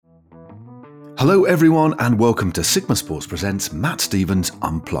Hello everyone and welcome to Sigma Sports presents Matt Stevens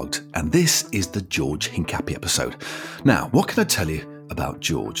Unplugged, and this is the George Hincapie episode. Now, what can I tell you about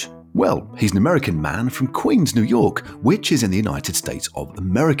George? Well, he's an American man from Queens, New York, which is in the United States of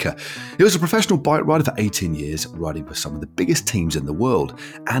America. He was a professional bike rider for 18 years, riding for some of the biggest teams in the world,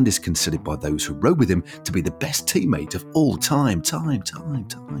 and is considered by those who rode with him to be the best teammate of all time.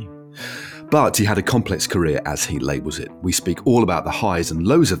 But he had a complex career, as he labels it. We speak all about the highs and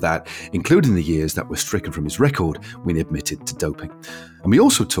lows of that, including the years that were stricken from his record when he admitted to doping. And we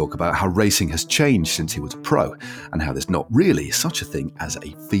also talk about how racing has changed since he was a pro, and how there's not really such a thing as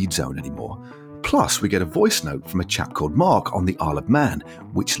a feed zone anymore. Plus, we get a voice note from a chap called Mark on the Isle of Man,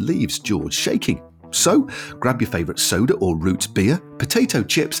 which leaves George shaking. So, grab your favourite soda or roots beer, potato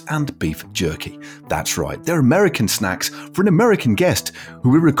chips and beef jerky. That's right, they're American snacks for an American guest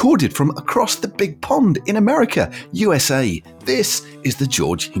who we recorded from across the big pond in America, USA. This is the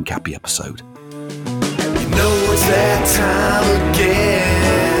George Hincapie episode. You know it's that time again.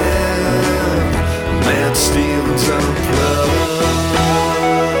 Matt Stevens Unplugged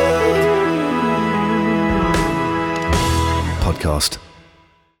Podcast.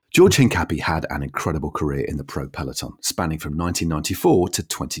 George Hincapie had an incredible career in the pro peloton, spanning from 1994 to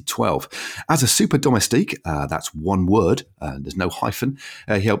 2012. As a super domestique, that's one word, there's no hyphen,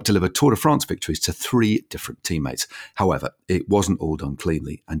 he helped deliver Tour de France victories to 3 different teammates. However, it wasn't all done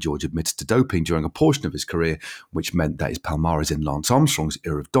cleanly, and George admitted to doping during a portion of his career, which meant that his palmares in Lance Armstrong's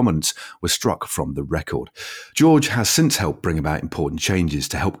era of dominance was struck from the record. George has since helped bring about important changes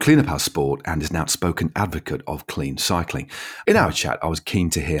to help clean up our sport and is an outspoken advocate of clean cycling. In our chat, I was keen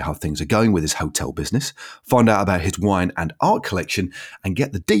to hear how things are going with his hotel business, find out about his wine and art collection, and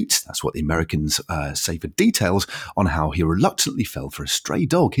get the deets, that's what the Americans say for details, on how he reluctantly fell for a stray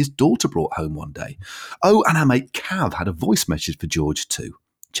dog his daughter brought home one day. Oh, and our mate Cav had a voice message for George too.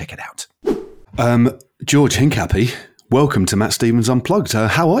 Check it out. George Hincapie, welcome to Matt Stevens Unplugged.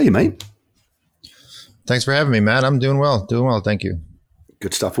 How are you, mate? Thanks for having me, Matt. I'm doing well. Thank you.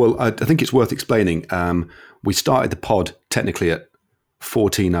 Good stuff. Well, I think it's worth explaining. We started the pod technically at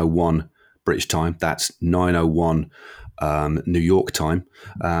 14:01 British time. That's 9:01 New York time.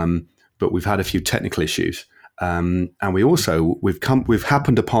 But we've had a few technical issues, and we've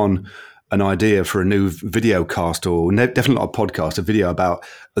happened upon an idea for a new video cast, or definitely not a podcast, a video about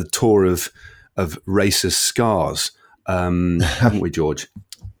a tour of racers' scars. Haven't we, George?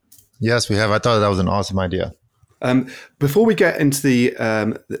 Yes, we have. I thought that was an awesome idea. Before we get into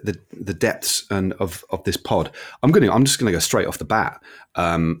the depths of this pod, I'm just gonna go straight off the bat.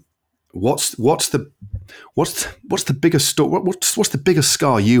 What's the biggest what's the biggest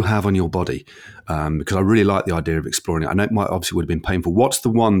scar you have on your body? Because I really like the idea of exploring it. I know it would have been painful. What's the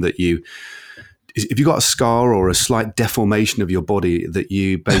one that if you got a scar or a slight deformation of your body that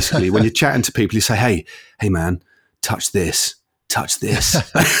you basically, when you're chatting to people, you say, hey man, touch this. Just and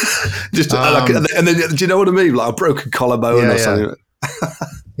then, do you know what I mean? Like a broken collarbone or something.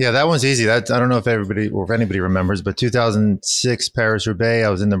 Yeah, that one's easy. I don't know if anybody remembers, but 2006 Paris-Roubaix, I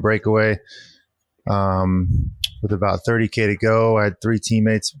was in the breakaway with about 30K to go. I had 2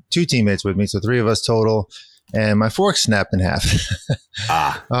 teammates with me, so 3 of us total. And my fork snapped in half.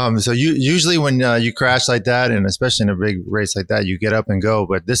 So usually when you crash like that, and especially in a big race like that, you get up and go.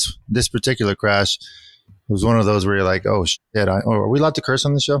 But this particular crash was one of those where you're like, oh shit! Are we allowed to curse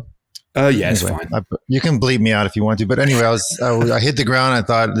on the show? Yeah, anyway, it's fine. You can bleep me out if you want to. But anyway, I hit the ground. I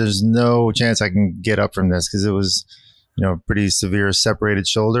thought there's no chance I can get up from this because it was, pretty severe separated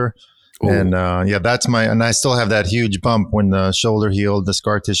shoulder. Ooh. And and I still have that huge bump when the shoulder healed, the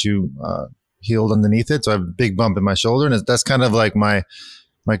scar tissue healed underneath it. So I have a big bump in my shoulder, and that's kind of like my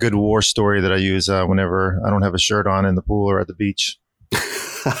good war story that I use whenever I don't have a shirt on in the pool or at the beach.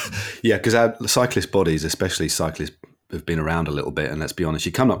 Yeah, because our cyclist bodies, especially cyclists, have been around a little bit. And let's be honest,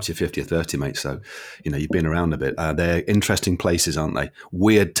 you come up to your 50th birthday, mate. So, you've been around a bit. They're interesting places, aren't they?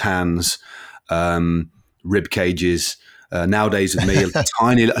 Weird tans, rib cages. Nowadays with me, a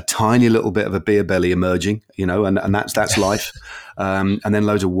tiny little bit of a beer belly emerging, and that's life. And then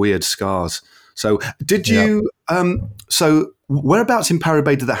loads of weird scars. So did you, so whereabouts in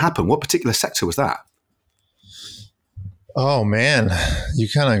Paris-Roubaix did that happen? What particular sector was that? Oh man, you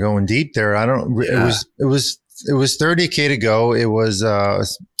kind of going deep there. It was 30K to go. It was, I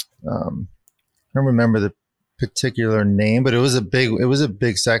don't remember the particular name, but it was a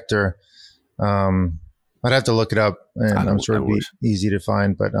big sector. I'd have to look it up, and I'm sure it'd be easy to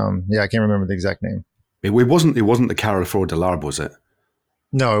find, but I can't remember the exact name. It wasn't the Carrefour de l'Arbre, was it?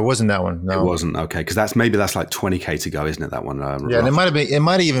 No, it wasn't that one. No, it wasn't. Okay, because that's like 20K to go, isn't it? That one. Yeah, and it might have been. It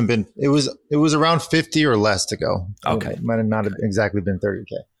might have even been. It was around 50 or less to go. Okay, it might have not exactly been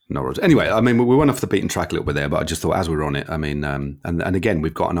 30K. No worries. Anyway, I mean, we went off the beaten track a little bit there, but I just thought as we were on it, I mean, and again,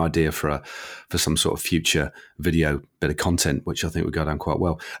 we've got an idea for some sort of future video bit of content, which I think would go down quite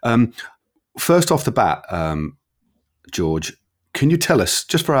well. First off the bat, George, can you tell us,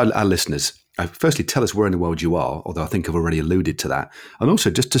 just for our listeners, firstly, tell us where in the world you are, although I think I've already alluded to that, and also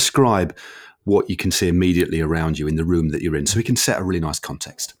just describe what you can see immediately around you in the room that you're in, so we can set a really nice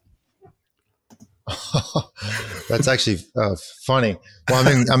context. That's actually funny.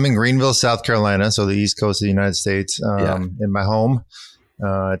 Well, I'm in Greenville, South Carolina, so the East Coast of the United States. In my home,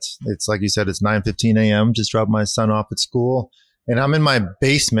 it's like you said, it's 9:15 a.m. Just dropped my son off at school, and I'm in my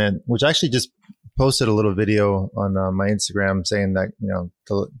basement, which I actually just posted a little video on my Instagram saying that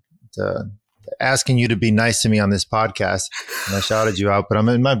to asking you to be nice to me on this podcast, and I shouted you out. But I'm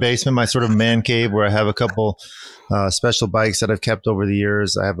in my basement, my sort of man cave, where I have a couple special bikes that I've kept over the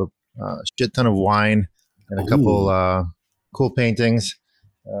years. I have a shit ton of wine and a couple cool paintings.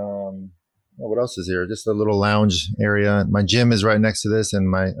 What else is here? Just a little lounge area. My gym is right next to this,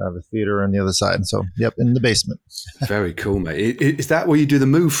 and I have a theater on the other side. So, yep, in the basement. Very cool, mate. Is that where you do the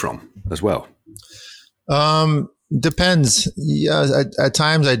move from as well? Depends. Yeah, at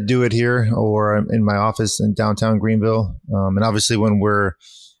times I do it here or in my office in downtown Greenville. And obviously when we're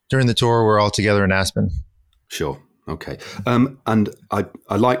during the tour, we're all together in Aspen. Sure. Okay. And I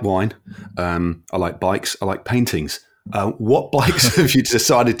like wine. I like bikes. I like paintings. What bikes have you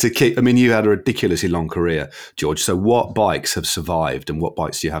decided to keep? I mean, you had a ridiculously long career, George. So what bikes have survived and what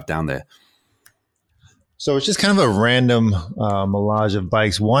bikes do you have down there? So it's just kind of a random melange of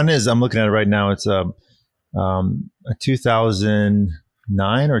bikes. One is, I'm looking at it right now. It's a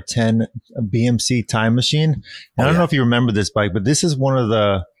 2009 or 10 BMC Time Machine. And I don't know if you remember this bike, but this is one of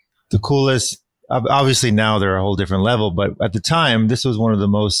the coolest. Obviously now they're a whole different level, but at the time, this was one of the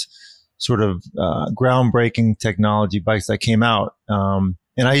most sort of groundbreaking technology bikes that came out. And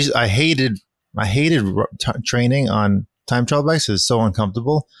I hated training on time trial bikes. It's so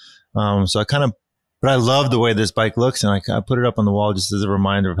uncomfortable. But I love the way this bike looks, and I put it up on the wall just as a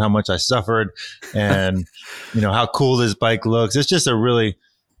reminder of how much I suffered and, how cool this bike looks. It's just a really,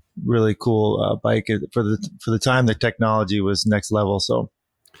 really cool bike for the time. The technology was next level. So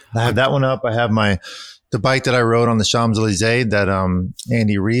I have that one up. I have the bike that I rode on the Champs-Elysees that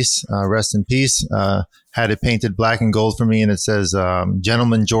Andy Reese, rest in peace, had it painted black and gold for me, and it says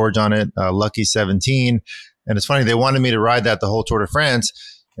Gentleman George on it, Lucky 17. And it's funny, they wanted me to ride that the whole Tour de France.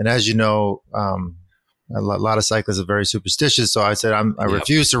 And as you know, a lot of cyclists are very superstitious. So I said, I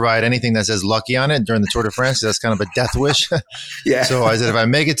refuse to ride anything that says Lucky on it during the Tour de France. That's kind of a death wish. Yeah. So I said, if I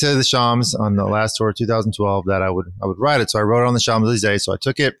make it to the Champs on the last tour, 2012, that I would ride it. So I rode it on the Champs-Elysees. So I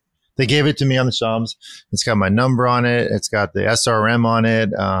took it. They gave it to me on the Champs. It's got my number on it. It's got the SRM on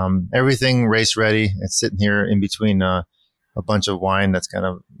it. Everything race ready. It's sitting here in between a bunch of wine that's kind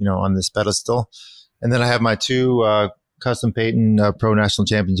of, on this pedestal. And then I have my two custom Peyton Pro National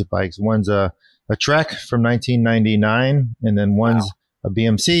Championship bikes. One's a Trek from 1999, and then one's a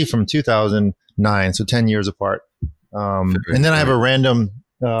BMC from 2009, so 10 years apart. And then I have a random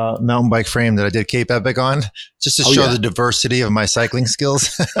mountain bike frame that I did Cape Epic on, just to show the diversity of my cycling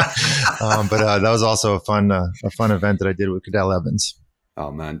skills. But that was also a fun event that I did with Cadel Evans.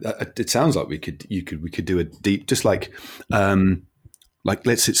 Oh man, it sounds like we could do a deep, just like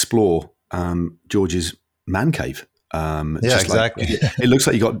let's explore George's man cave. Exactly. It looks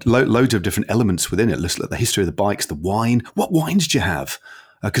like you got loads of different elements within it. It looks like the history of the bikes, the wine. What wines do you have?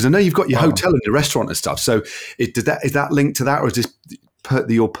 Because I know you've got your hotel and your restaurant and stuff. So is that linked to that, or is this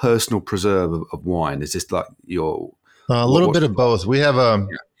your personal preserve of wine? Is this like your a little bit of both? We have our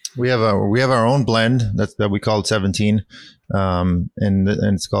own blend that we called 17, and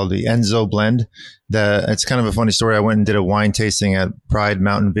it's called the Enzo blend. It's kind of a funny story. I went and did a wine tasting at Pride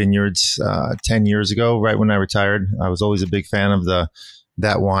Mountain Vineyards 10 years ago, right when I retired. I was always a big fan of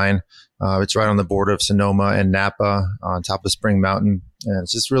that wine. It's right on the border of Sonoma and Napa, on top of Spring Mountain, and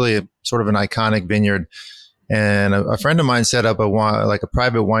it's just really sort of an iconic vineyard. And a friend of mine set up a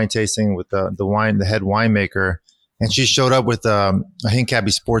private wine tasting with the head winemaker. And she showed up with a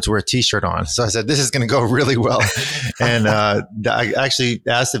Hincapie Sportswear T-shirt on. So I said, this is going to go really well. And I actually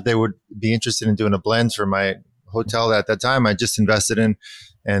asked if they would be interested in doing a blend for my hotel at that time I just invested in.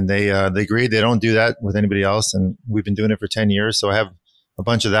 And they agreed. They don't do that with anybody else. And we've been doing it for 10 years. So I have a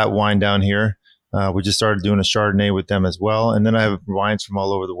bunch of that wine down here. We just started doing a Chardonnay with them as well. And then I have wines from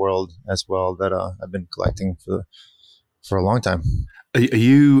all over the world as well that I've been collecting for a long time. Are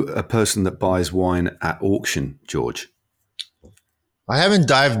you a person that buys wine at auction, George? I haven't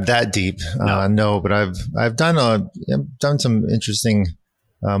dived that deep, no, but I've done some interesting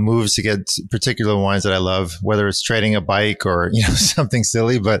moves to get particular wines that I love, whether it's trading a bike or, something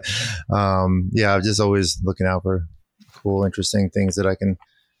silly. But I'm just always looking out for cool, interesting things that I can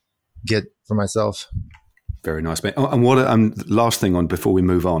get for myself. Very nice, mate. And what last thing on before we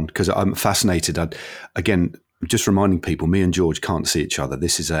move on, because I'm fascinated. Again, just reminding people, me and George can't see each other.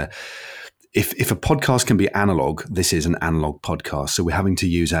 This is if a podcast can be analog, this is an analog podcast. So we're having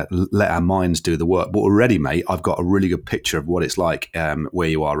to let our minds do the work. But already, mate, I've got a really good picture of what it's like where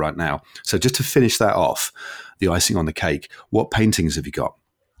you are right now. So just to finish that off, the icing on the cake, what paintings have you got?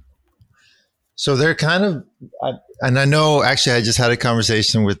 So they're kind of, and I know actually I just had a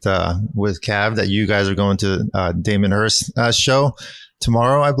conversation with Cav that you guys are going to Damon Hirst's show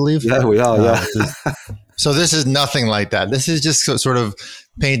tomorrow, I believe. Yeah, we are. Yeah. So this is nothing like that. This is just sort of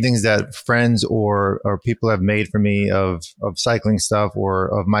paintings that friends or people have made for me of cycling stuff or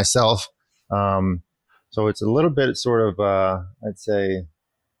of myself. So it's a little bit sort of, I'd say,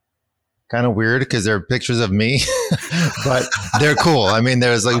 kind of weird because they're pictures of me, but they're cool. I mean,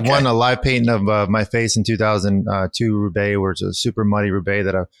 there's like a live painting of my face in 2002 Roubaix, where it's a super muddy Roubaix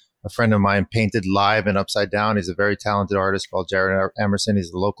that a friend of mine painted live and upside down. He's a very talented artist called Jared Emerson.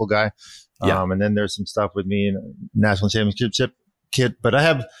 He's a local guy. Yeah. And then there's some stuff with me in a national championship kit, but I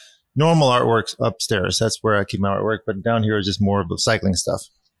have normal artworks upstairs. That's where I keep my artwork. But down here is just more of the cycling stuff.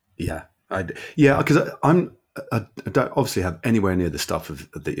 Yeah. Because I don't obviously have anywhere near the stuff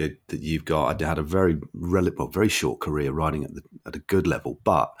that you've got. I had a very short career riding at a good level,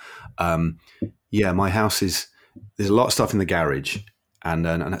 but my house there's a lot of stuff in the garage, and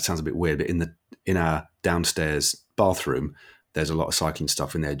that sounds a bit weird, but in our downstairs bathroom, there's a lot of cycling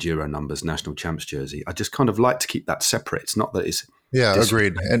stuff in there, Giro numbers, national champs jersey. I just kind of like to keep that separate. It's not that it's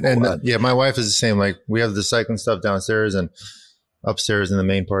agreed, and my wife is the same. Like we have the cycling stuff downstairs, and upstairs in the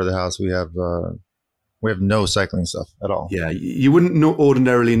main part of the house we have no cycling stuff at all. Yeah, you wouldn't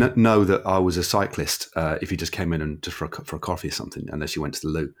ordinarily know that I was a cyclist if you just came in and just for a coffee or something, unless you went to the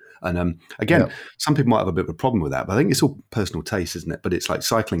loo. And some people might have a bit of a problem with that, but I think it's all personal taste, isn't it? But it's like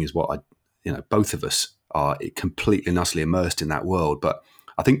cycling is what both of us are completely and utterly immersed in that world. But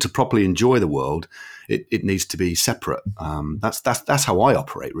I think to properly enjoy the world, it needs to be separate. That's how I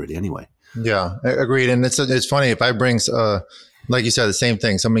operate, really. Anyway. Yeah, agreed. And it's funny if I bring. Like you said, the same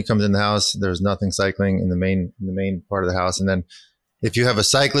thing. Somebody comes in the house, there's nothing cycling in the main part of the house, and then if you have a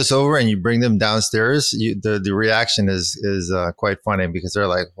cyclist over and you bring them downstairs, the reaction is quite funny because they're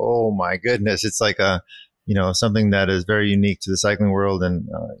like, "Oh my goodness!" It's like something that is very unique to the cycling world and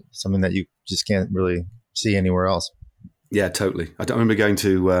something that you just can't really see anywhere else. Yeah, totally. I remember going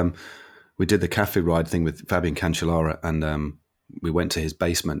to we did the cafe ride thing with Fabian Cancellara, and we went to his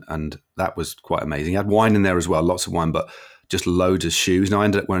basement, and that was quite amazing. He had wine in there as well, lots of wine, but just loads of shoes. And I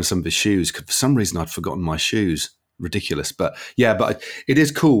ended up wearing some of his shoes because for some reason I'd forgotten my shoes. Ridiculous. But it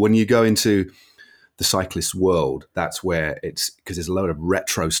is cool when you go into the cyclist world. That's where because there's a load of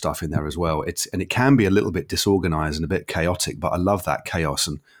retro stuff in there as well. And it can be a little bit disorganized and a bit chaotic, but I love that chaos.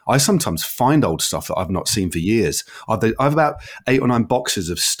 And I sometimes find old stuff that I've not seen for years. I've about 8 or 9 boxes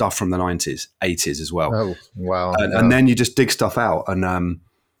of stuff from the 90s, 80s as well. Oh, wow. And then you just dig stuff out. And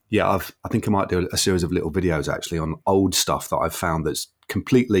I think I might do a series of little videos actually on old stuff that I've found that's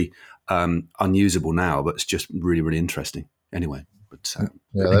completely unusable now, but it's just really, really interesting. Anyway, but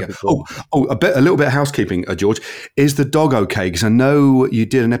that'd be cool. A little bit of housekeeping, George. Is the dog okay? Because I know you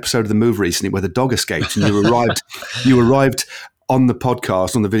did an episode of The Move recently where the dog escaped, and you arrived on the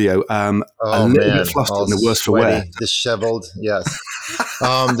podcast, on the video, a little bit flustered and the worse for wear. Disheveled, yes.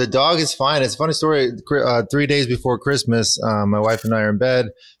 The dog is fine. It's a funny story. 3 days before Christmas, my wife and I are in bed.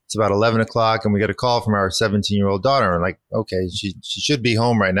 It's about 11 o'clock, and we get a call from our 17-year-old daughter. And like, okay, she should be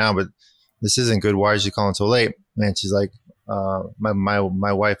home right now, but this isn't good. Why is she calling so late? And she's like,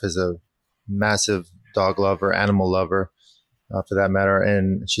 my wife is a massive dog lover, animal lover, for that matter.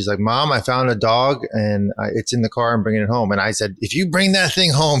 And she's like, Mom, I found a dog, and it's in the car. I'm bringing it home. And I said, if you bring that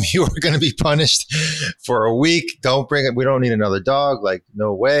thing home, you are going to be punished for a week. Don't bring it. We don't need another dog. Like,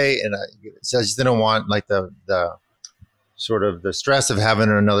 no way. And I just didn't want like the sort of the stress of having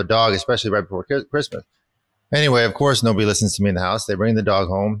another dog, especially right before Christmas. Anyway, of course, nobody listens to me in the house. They bring the dog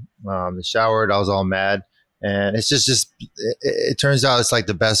home. They showered. I was all mad. And it's just it turns out it's like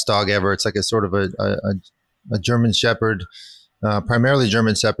the best dog ever. It's like a sort of a German Shepherd, primarily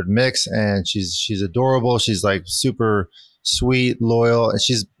German Shepherd mix. And she's adorable. She's like super sweet, loyal. And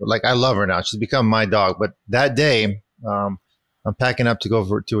she's like, I love her now. She's become my dog. But that day, I'm packing up to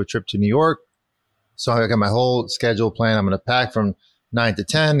go to a trip to New York. So I got my whole schedule planned. I'm going to pack from 9 to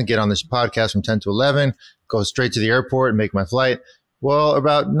 10, get on this podcast from 10 to 11, go straight to the airport and make my flight. Well,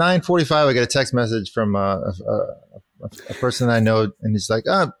 about 9:45, I get a text message from a a person I know, and he's like,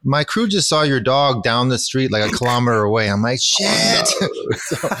 "Oh, my crew just saw your dog down the street like a kilometer away." I'm like, "Shit!"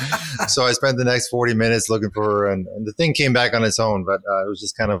 So I spent the next 40 minutes looking for her, and the thing came back on its own. But it was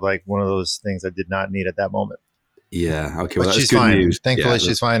just kind of like one of those things I did not need at that moment. Yeah. Okay. But Well, she's that's good fine. news. Thankfully, Yeah,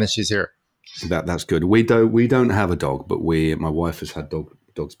 she's fine and she's here. that's good. We don't have a dog, but my wife has had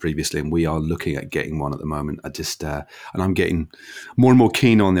dogs previously, and we are looking at getting one at the moment. I just and I'm getting more and more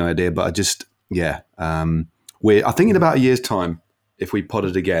keen on the idea, but I think in about a year's time, if we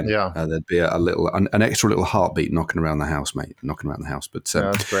potted again, there'd be an extra little heartbeat knocking around the house, mate, knocking around the house. But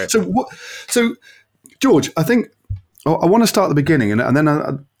that's great. So George, I think I want to start at the beginning, and then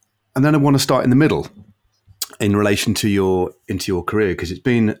I want to start in the middle in relation to your career, because it's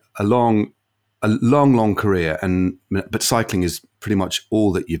been a long career, but cycling is pretty much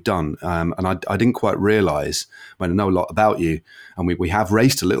all that you've done. And I didn't quite realize, when I know a lot about you, and we have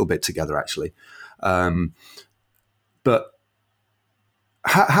raced a little bit together actually. But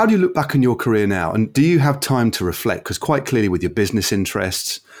how do you look back on your career now? And do you have time to reflect? Because quite clearly with your business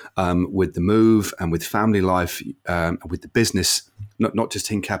interests, with the move and with family life, with the business, not just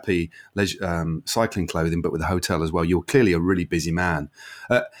Hincapie cycling clothing, but with the hotel as well, you're clearly a really busy man.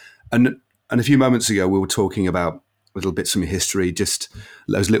 And a few moments ago, we were talking about little bits from your history, just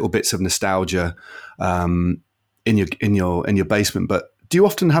those little bits of nostalgia in your basement. But do you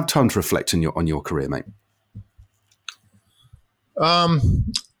often have time to reflect on your career, mate?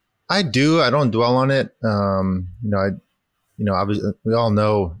 I do. I don't dwell on it. We all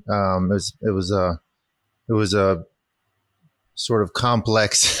know it was a sort of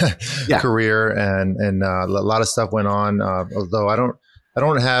complex career, and a lot of stuff went on. Although I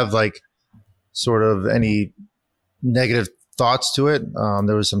don't have like sort of any negative thoughts to it.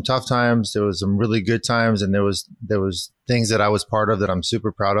 There was some tough times, there was some really good times, and there was things that I was part of that I'm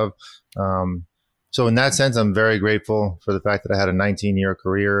super proud of. So in that sense, I'm very grateful for the fact that I had a 19-year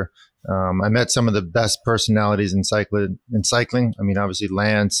career. I met some of the best personalities in cycling. I mean, obviously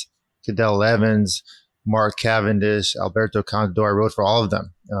Lance, Cadel Evans, Mark Cavendish, Alberto Contador. I rode for all of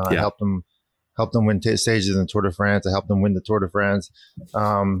them. I helped them win stages in the Tour de France. I helped them win the Tour de France.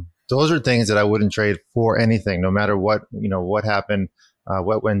 Those are things that I wouldn't trade for anything, no matter what happened,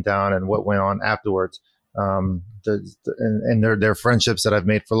 what went down, and what went on afterwards. And they're friendships that I've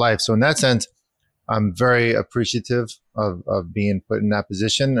made for life. So in that sense, I'm very appreciative of being put in that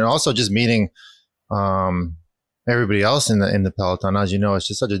position, and also just meeting everybody else in the peloton. As you know, it's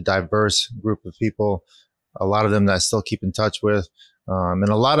just such a diverse group of people. A lot of them that I still keep in touch with, and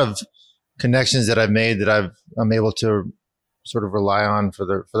a lot of connections that I've made that I'm able to sort of rely on for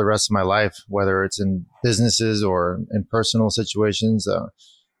the rest of my life, whether it's in businesses or in personal situations.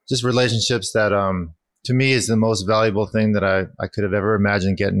 Just relationships that to me is the most valuable thing that I could have ever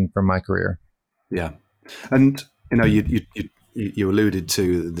imagined getting from my career. Yeah. And, you alluded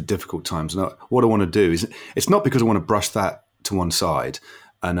to the difficult times. And what I want to do is, it's not because I want to brush that to one side.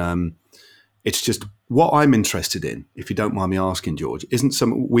 And it's just what I'm interested in, if you don't mind me asking, George,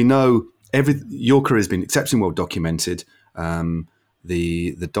 we know your career has been exceptionally well documented.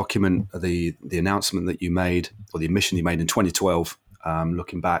 The document, the announcement that you made, or the admission you made in 2012,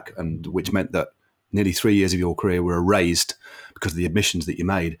 looking back, and which meant that nearly 3 years of your career were erased because of the admissions that you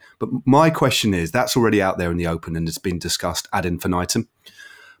made. But my question is, that's already out there in the open and it's been discussed ad infinitum.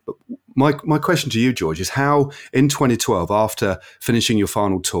 But my question to you, George, is how in 2012, after finishing your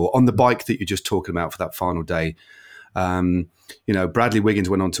final tour on the bike that you're just talking about for that final day, Bradley Wiggins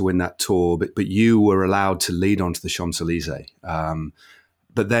went on to win that tour, but you were allowed to lead onto the Champs-Élysées.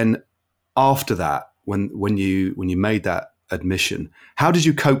 But then after that, when you made that admission, how did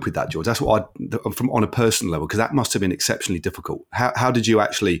you cope with that, George? That's what from on a personal level, because that must have been exceptionally difficult. How did you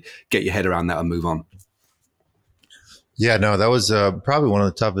actually get your head around that and move on? Yeah, no, that was probably one of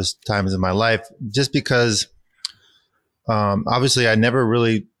the toughest times in my life, just because obviously I never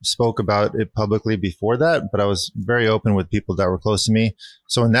really spoke about it publicly before that, but I was very open with people that were close to me.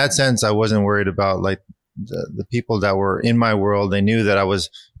 So in that sense, I wasn't worried about like the people that were in my world. They knew that I was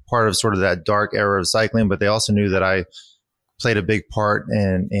part of sort of that dark era of cycling, but they also knew that I played a big part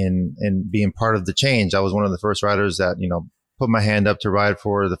in being part of the change. I was one of the first riders that, put my hand up to ride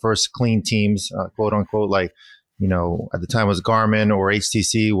for the first clean teams, quote unquote, like, at the time it was Garmin or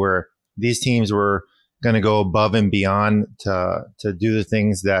HTC, where these teams were going to go above and beyond to do the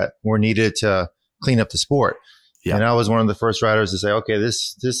things that were needed to clean up the sport. Yeah. And I was one of the first riders to say, okay,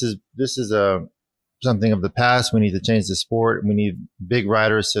 this is something of the past. We need to change the sport. We need big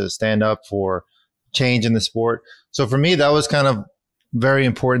riders to stand up for change in the sport. So for me, that was kind of very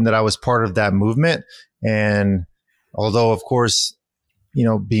important that I was part of that movement. And although, of course,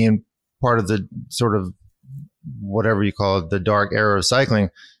 being part of the sort of whatever you call it, the dark era of cycling.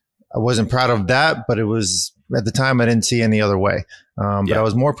 I wasn't proud of that, but it was at the time I didn't see any other way. But I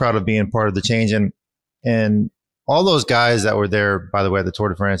was more proud of being part of the change, and all those guys that were there, by the way, at the Tour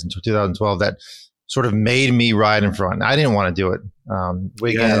de France in 2012, that sort of made me ride in front. I didn't want to do it.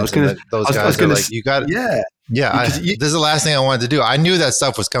 Wiggins, those guys are like, you got, this is the last thing I wanted to do. I knew that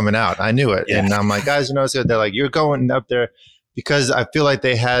stuff was coming out. I knew it, and I'm like, guys, they're like, you're going up there, because I feel like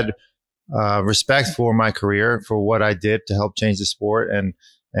they had respect for my career, for what I did to help change the sport, and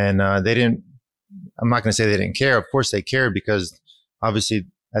they didn't. I'm not going to say they didn't care. Of course, they cared, because obviously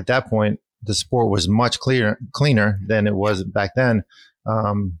at that point the sport was much cleaner than it was back then.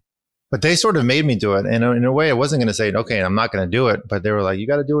 But they sort of made me do it. And in a way, I wasn't going to say, okay, I'm not going to do it. But they were like, you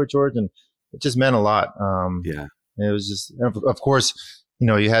got to do it, George. And it just meant a lot. It was just, of course,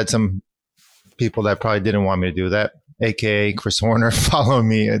 you had some people that probably didn't want me to do that, AKA Chris Horner, following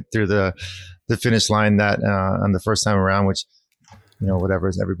me through the finish line that on the first time around, which,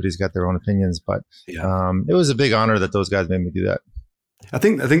 whatever, everybody's got their own opinions. But it was a big honor that those guys made me do that. I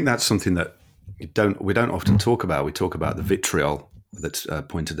think that's something that we don't often talk about. We talk about the vitriol that's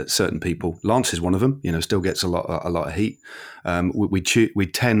pointed at certain people. Lance is one of them. Still gets a lot of heat. We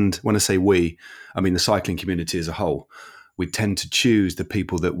tend, when I say we, I mean the cycling community as a whole. We tend to choose the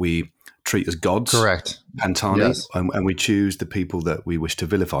people that we treat as gods. Correct. Pantani, yes. and we choose the people that we wish to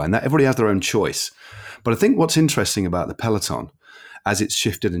vilify, and that everybody has their own choice. But I think what's interesting about the peloton, as it's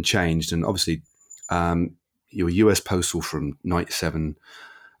shifted and changed, and obviously your US Postal from 97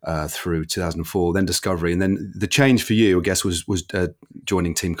 through 2004, then Discovery, and then the change for you, I guess, was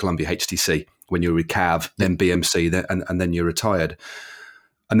joining Team Columbia HTC when you were with Cav, then BMC, and then you retired.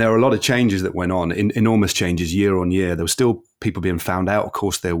 And there were a lot of changes that went on, enormous changes year on year. There were still people being found out, of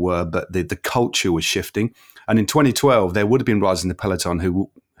course there were, but the culture was shifting. And in 2012, there would have been riders in the peloton who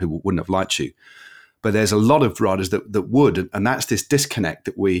wouldn't have liked you. But there's a lot of riders that would, and that's this disconnect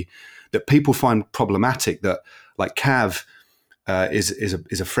that people find problematic. That, like Cav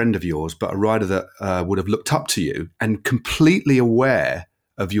is a friend of yours, but a rider that would have looked up to you and completely aware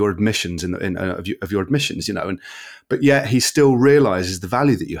of your admissions of your admissions, but yet he still realizes the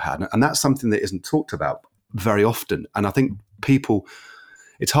value that you had, and that's something that isn't talked about very often. And I think people,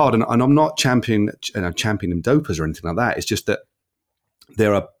 it's hard, and I'm not championing them dopers or anything like that. It's just that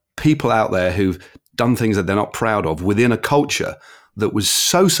there are people out there who've done things that they're not proud of within a culture that was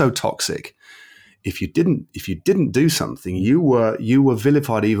so toxic. If you didn't do something, you were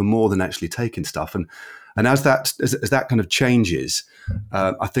vilified even more than actually taking stuff. And as that kind of changes,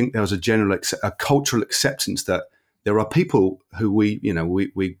 I think there was a general a cultural acceptance that there are people who we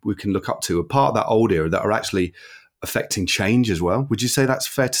can look up to, a part of that old era, that are actually affecting change as well. Would you say that's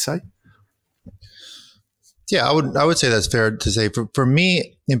fair to say? Yeah, I would say that's fair to say. For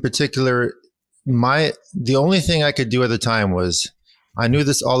me in particular, the only thing I could do at the time was, I knew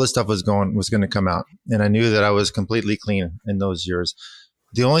all this stuff was going to come out, and I knew that I was completely clean in those years.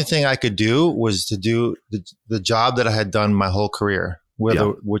 The only thing I could do was to do the job that I had done my whole career,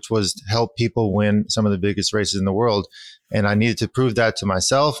 which was to help people win some of the biggest races in the world. And I needed to prove that to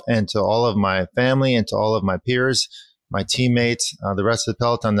myself and to all of my family and to all of my peers, my teammates, the rest of the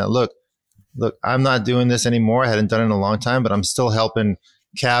peloton, that look, I'm not doing this anymore. I hadn't done it in a long time, but I'm still helping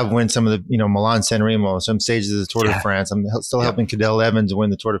Cav win some of the, Milan San Remo, some stages of the Tour de France. I'm still helping Cadel Evans win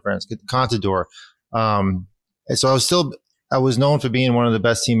the Tour de France, Contador. And so I was known for being one of the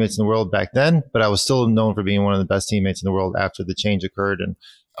best teammates in the world back then, but I was still known for being one of the best teammates in the world after the change occurred. And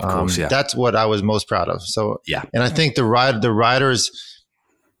of course, that's what I was most proud of. So, and I think the riders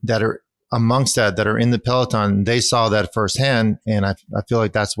that are amongst that are in the peloton, they saw that firsthand. And I feel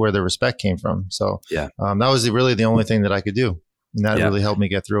like that's where the respect came from. So that was really the only thing that I could do. And that really helped me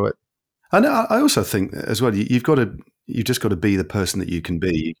get through it. And I also think as well, you've just got to be the person that you can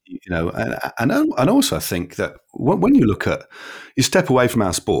be, and also I think that when you you step away from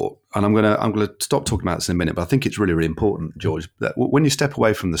our sport, and I'm gonna stop talking about this in a minute, but I think it's really, really important, George, that when you step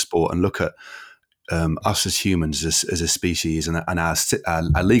away from the sport and look at us as humans, as a species, and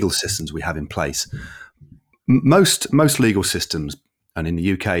our legal systems we have in place, most legal systems, and in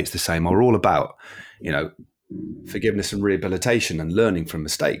the UK it's the same, are all about, forgiveness and rehabilitation and learning from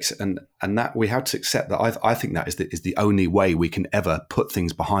mistakes, and that we have to accept that. I think that is the only way we can ever put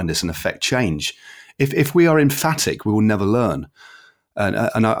things behind us and affect change. If we are emphatic, we will never learn, and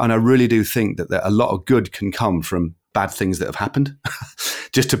I really do think that a lot of good can come from bad things that have happened.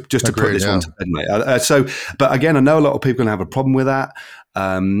 just to put this one to bed, mate. But again, I know a lot of people can have a problem with that,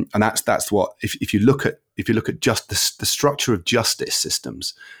 and that's what if you look if you look at just the structure of justice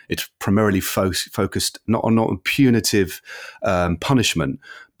systems, it's primarily focused not on punitive punishment,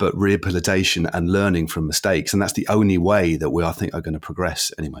 but rehabilitation and learning from mistakes. And that's the only way that we, I think, are going to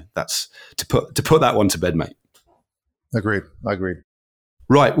progress. Anyway, that's to put that one to bed, mate. Agreed.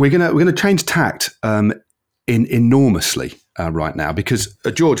 Right, we're gonna change tact enormously right now because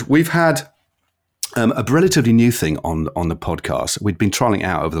George, we've had a relatively new thing on the podcast. We've been trialing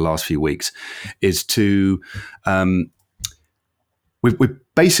out over the last few weeks. Is to we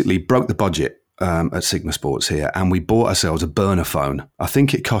basically broke the budget at Sigma Sports here, and we bought ourselves a burner phone. I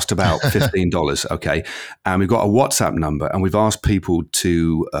think it cost about $15. Okay, and we've got a WhatsApp number, and we've asked people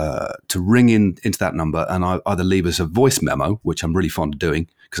to ring into that number and either leave us a voice memo, which I'm really fond of doing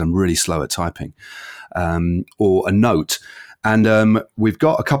because I'm really slow at typing, or a note. And we've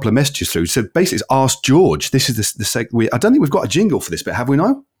got a couple of messages through. So basically, it's Ask George. This is the segment. I don't think we've got a jingle for this bit, have we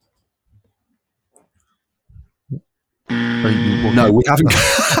now? No, we haven't.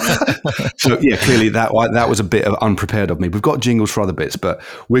 So yeah, clearly that was a bit unprepared of me. We've got jingles for other bits, but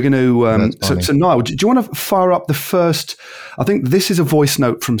we're going to. So Niall, do you want to fire up the first? I think this is a voice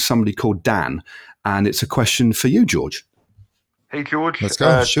note from somebody called Dan, and it's a question for you, George. Hey, George. Let's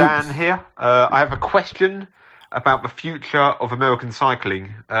go. Dan here. I have a question about the future of American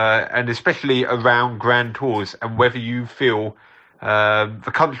cycling, and especially around Grand Tours, and whether you feel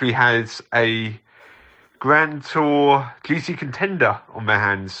the country has a Grand Tour GC contender on their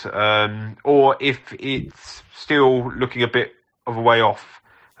hands, or if it's still looking a bit of a way off.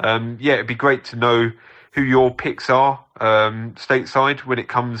 It'd be great to know who your picks are stateside when it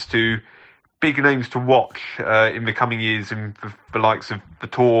comes to big names to watch in the coming years in the likes of the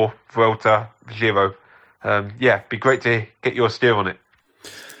Tour, Vuelta, the Giro. It'd be great to get your steer on it.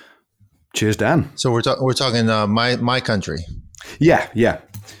 Cheers, Dan. So we're talking my country. Yeah.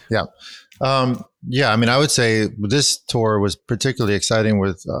 I mean, I would say this tour was particularly exciting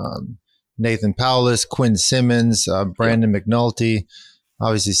with Nathan Powless, Quinn Simmons, Brandon McNulty,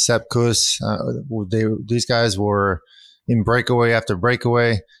 obviously Sepp Kuss. These guys were in breakaway after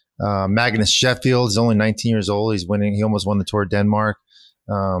breakaway. Magnus Sheffield is only 19 years old. He's winning. He almost won the Tour of Denmark.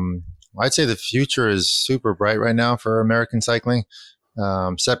 I'd say the future is super bright right now for American cycling.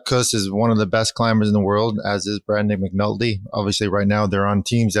 Sepp Kuss is one of the best climbers in the world, as is Brandon McNulty. Obviously, right now they're on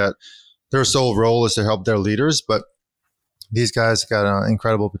teams that their sole role is to help their leaders, but these guys got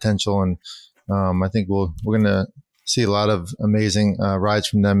incredible potential, and I think we're going to see a lot of amazing rides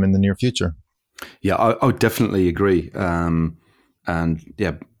from them in the near future. Yeah, I would definitely agree. And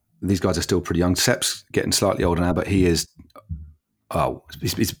yeah, these guys are still pretty young. Sepp's getting slightly older now, but he is. Oh,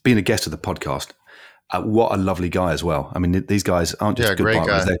 he's been a guest of the podcast. What a lovely guy as well. I mean, these guys aren't just good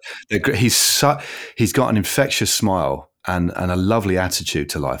bikers. He's got an infectious smile and a lovely attitude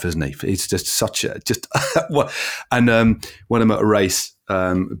to life, isn't he? He's just such a and when I'm at a race,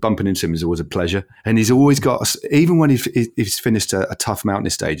 bumping into him is always a pleasure. And he's always got, even when he's finished a tough mountain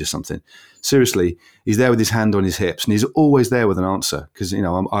stage or something, seriously, he's there with his hand on his hips, and he's always there with an answer. Because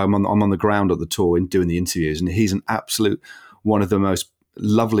I'm on the ground at the tour and doing the interviews, and he's an absolute one of the most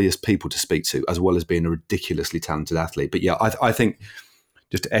loveliest people to speak to, as well as being a ridiculously talented athlete. But yeah, I think,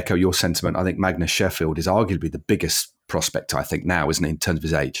 just to echo your sentiment, I think Magnus Sheffield is arguably the biggest prospect, I think, now, isn't he, in terms of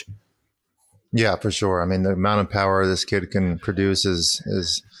his age? Yeah, for sure. I mean, the amount of power this kid can produce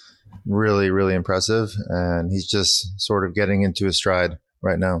is really, really impressive. And he's just sort of getting into his stride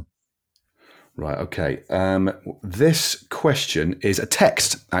right now. Right, okay. This question is a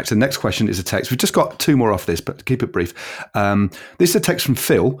text. Actually, the next question is a text. We've just got two more off this, but to keep it brief. This is a text from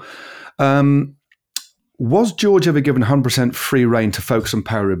Phil. Was George ever given 100% free reign to focus on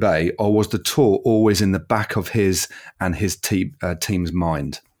Paris-Roubaix, or was the Tour always in the back of his and his team's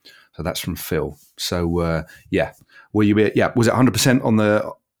mind? So that's from Phil. So, was it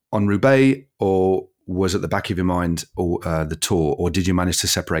 100% on Roubaix, or was it the back of your mind, or the Tour, or did you manage to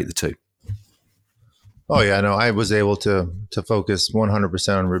separate the two? Oh yeah, no, I was able to focus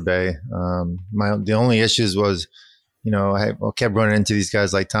 100% on Roubaix. The only issues was, I kept running into these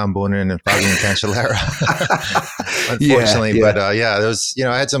guys like Tom Boonen and Fabian Cancellara, unfortunately. Yeah. But there was,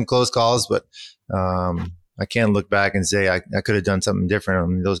 I had some close calls, but I can't look back and say I could have done something different. I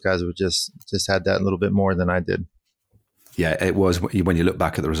mean, those guys would just had that little bit more than I did. Yeah, it was, when you look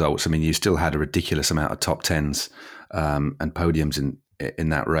back at the results, I mean, you still had a ridiculous amount of top tens and podiums in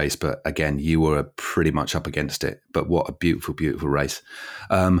that race, but again, you were pretty much up against it. But what a beautiful, beautiful race.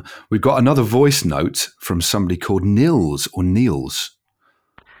 We've got another voice note from somebody called Niels or Niels.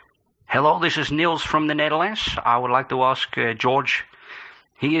 Hello, this is Niels from the Netherlands. I would like to ask George.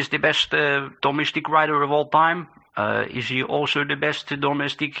 He is the best domestic rider of all time. is he also the best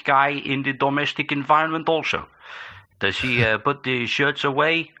domestic guy in the domestic environment also? Does he put the shirts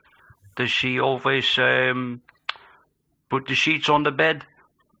away? Does he always put the sheets on the bed?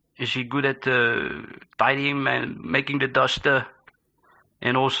 Is he good at tidying and making the dust?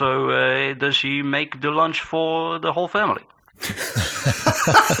 And also, does he make the lunch for the whole family?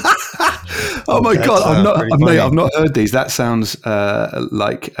 Oh my God! I've not heard these. That sounds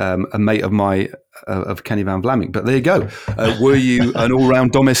like a mate of my of Kenny Van Vlaming. But there you go. Were you an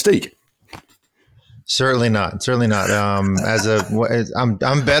all-round domestique? Certainly not. I'm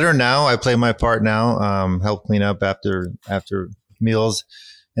better now. I play my part now. Help clean up after meals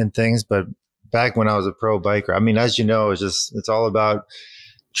and things. But back when I was a pro biker, I mean, as you know, it's all about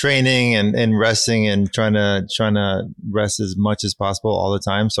training and resting and trying to rest as much as possible all the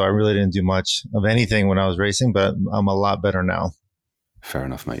time. So I really didn't do much of anything when I was racing, but I'm a lot better now. Fair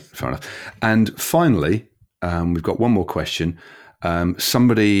enough, mate. Fair enough. And finally, we've got one more question.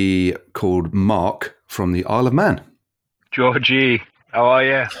 Somebody called Mark from the Isle of Man. Georgie, how are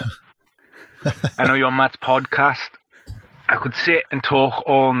you? I know you're on Matt's podcast. I could sit and talk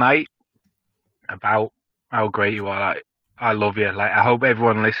all night about how great you are. Like, I love you. Like, I hope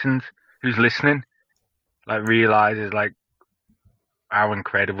everyone who's listening, like, realizes like how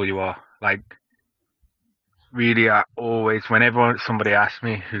incredible you are. Like, really, I always, whenever somebody asks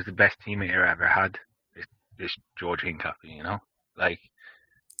me who's the best teammate I ever had, it's George Hincapie, you know? Like,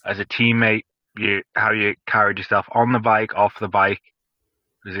 as a teammate, how you carried yourself on the bike, off the bike,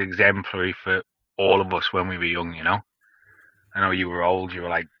 was exemplary for all of us when we were young, you know? I know you were old, you were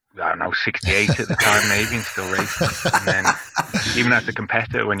like, I don't know, 68 at the time maybe, and still racing. And then even as a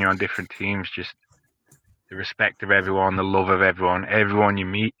competitor, when you're on different teams, just the respect of everyone, the love of everyone you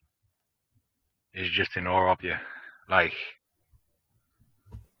meet is just in awe of you. Like,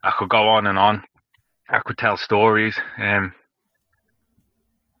 I could go on and on. I could tell stories. But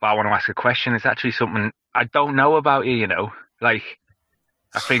I want to ask a question. It's actually something I don't know about you, you know? Like,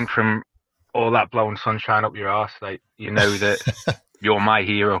 I think from all that blowing sunshine up your arse, like, you know that you're my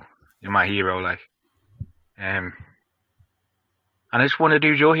hero. You're my hero, like. And I just want to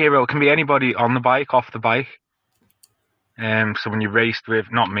do your hero. It can be anybody on the bike, off the bike. Someone you raced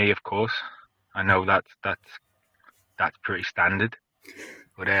with, not me, of course. I know that's pretty standard.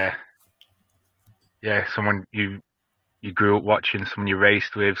 But yeah, someone you grew up watching, someone you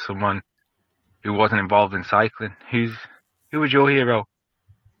raced with, someone who wasn't involved in cycling. Who was your hero?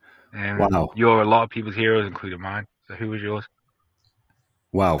 Wow. You're a lot of people's heroes, including mine. So who was yours?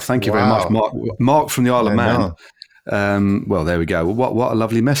 Wow, thank you very much, Mark from the Isle of Man. Well, there we go. What a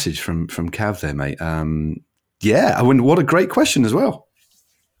lovely message from Cav there, mate. Yeah, I mean, what a great question as well.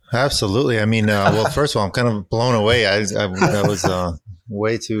 Absolutely. I mean, well, first of all, I'm kind of blown away. That was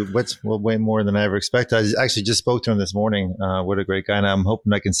way more than I ever expected. I actually just spoke to him this morning. What a great guy. And I'm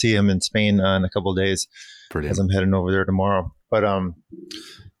hoping I can see him in Spain in a couple of days. Brilliant. As I'm heading over there tomorrow. But I'm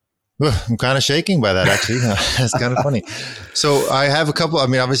kind of shaking by that, actually. It's kind of funny. So I have a couple. I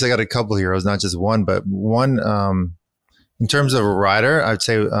mean, obviously, I got a couple heroes, not just one, but one. In terms of a rider, I'd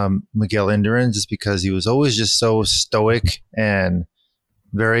say Miguel Indurain, just because he was always just so stoic and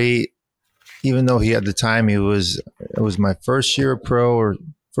very. Even though he at the time it was my first or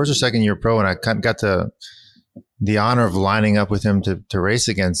second year pro, and I got the honor of lining up with him to race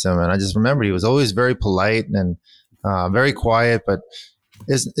against him, and I just remember he was always very polite and very quiet, but.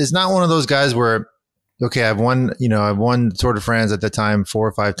 It's not one of those guys where, okay, I've won Tour de France at the time 4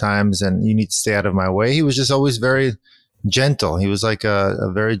 or 5 times and you need to stay out of my way. He was just always very gentle. He was like a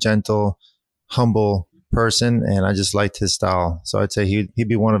very gentle, humble person, and I just liked his style. So I'd say he'd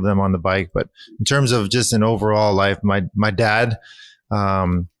be one of them on the bike. But in terms of just an overall life, my dad,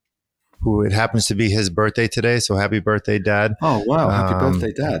 who it happens to be his birthday today, so happy birthday, Dad. Oh wow, happy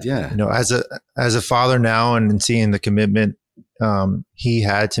birthday, Dad. Yeah. You know, as a father now and seeing the commitment he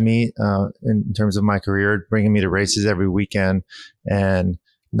had to me in terms of my career, bringing me to races every weekend and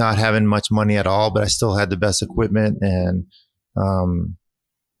not having much money at all, but I still had the best equipment and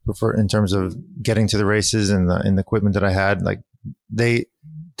in terms of getting to the races and the equipment that I had, like they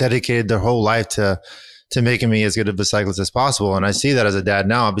dedicated their whole life to making me as good of a cyclist as possible. And I see that as a dad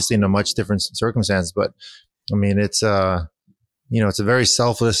now, obviously in a much different circumstance, but I mean, it's it's a very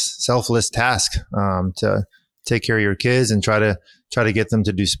selfless task to take care of your kids and try to get them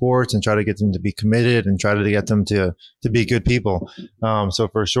to do sports and try to get them to be committed and try to get them to be good people. So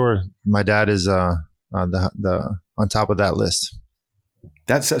for sure, my dad is the on top of that list.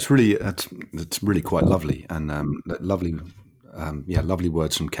 That's really quite lovely and lovely. Lovely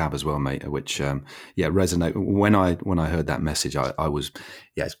words from Cab as well, mate. Which resonate when I heard that message. I was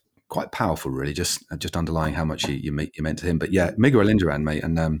quite powerful, really. Just underlying how much you meant to him. But yeah, Miguel Indurain, mate,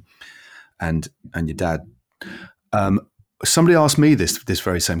 and your dad. Somebody asked me this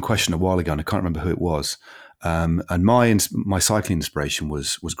very same question a while ago, and I can't remember who it was. And my cycling inspiration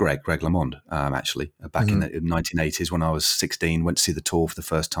was Greg LeMond, actually, back in the 1980s when I was 16, went to see the Tour for the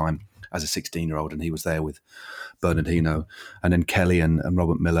first time as a 16-year-old, and he was there with Bernard Hinault, and then Kelly and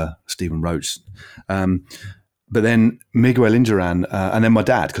Robert Miller, Stephen Roach. But then Miguel Indurain, and then my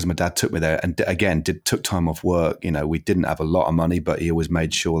dad, because my dad took me there, and again took time off work. You know, we didn't have a lot of money, but he always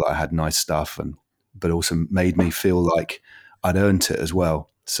made sure that I had nice stuff, but also made me feel like I'd earned it as well.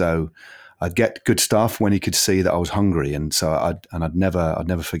 So I'd get good stuff when he could see that I was hungry, and so I'd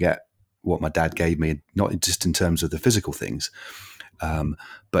never forget what my dad gave me, not just in terms of the physical things,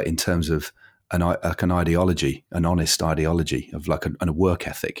 but in terms of an ideology, an honest ideology of like a work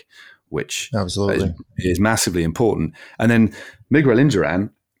ethic, which absolutely is massively important. And then Miguel Indurain,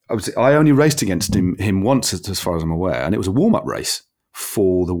 I only raced against him once, as far as I'm aware, and it was a warm-up race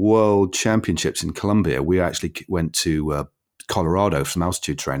for the World Championships in Colombia. We actually went to Colorado for some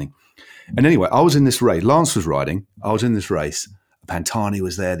altitude training. And anyway, I was in this race. Lance was riding. I was in this race. Pantani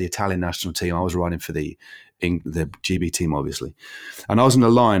was there, the Italian national team. I was riding for the GB team, obviously. And I was in the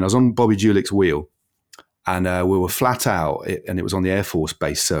line. I was on Bobby Julick's wheel. And we were flat out. And it was on the Air Force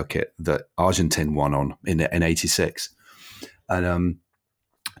Base circuit that Argentin won on in 86. And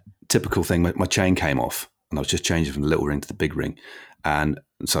typical thing, my chain came off. And I was just changing from the little ring to the big ring. And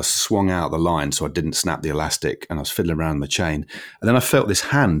so I swung out the line so I didn't snap the elastic, and I was fiddling around the chain. And then I felt this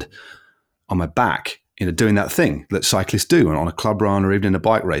hand on my back, doing that thing that cyclists do on a club run or even in a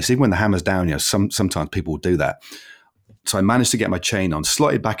bike race. Even when the hammer's down, sometimes people will do that. So I managed to get my chain on,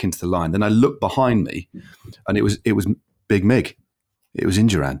 slotted back into the line. Then I looked behind me, and it was Big Mig. It was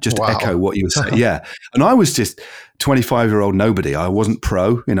Indurain, just to echo what you were saying. Yeah. And I was just 25-year-old nobody. I wasn't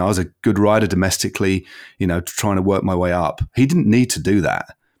pro. I was a good rider domestically, trying to work my way up. He didn't need to do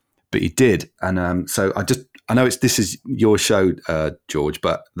that, but he did. And so I know this is your show, George,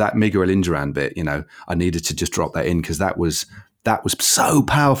 but that Miguel Indurain bit, I needed to just drop that in because that was so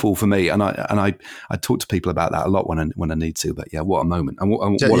powerful for me. And I talk to people about that a lot when I need to. But yeah, what a moment and what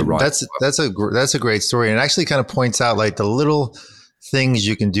a ride. That's a great story, and it actually kind of points out like the little things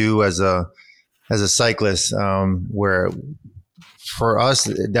you can do as a cyclist, where for us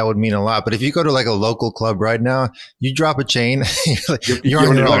that would mean a lot. But if you go to like a local club right now, you drop a chain, you're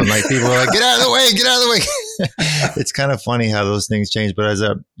on your own. Like people are like, get out of the way. It's kind of funny how those things change. But as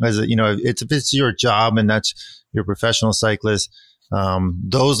a if it's your job and that's your professional cyclist,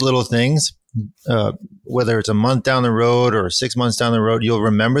 those little things, whether it's a month down the road or 6 months down the road, you'll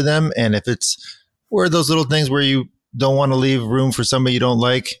remember them. And if it's where those little things where you don't want to leave room for somebody you don't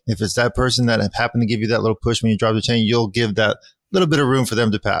like, if it's that person that happened to give you that little push when you drop the chain, you'll give that little bit of room for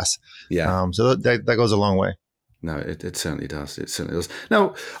them to pass. Yeah. So that goes a long way. No, it certainly does. It certainly does.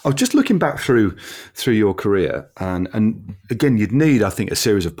 Now, I was just looking back through your career, and again, you'd need, I think, a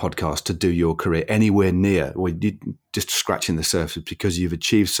series of podcasts to do your career anywhere near, or you just scratching the surface, because you've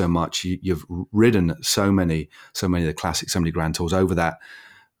achieved so much. You've ridden so many of the classics, so many Grand Tours over that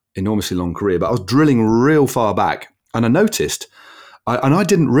enormously long career. But I was drilling real far back, and I noticed, and I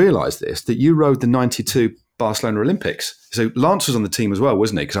didn't realize this, that you rode the 92 Barcelona Olympics. So Lance was on the team as well,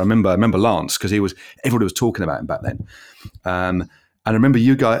 wasn't he? Because I remember Lance, because everybody was talking about him back then. And I remember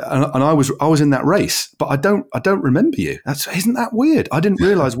you guys, and I was in that race, but I don't remember you. Isn't that weird? I didn't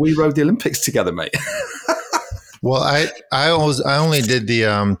realize we rode the Olympics together, mate. Well, I only did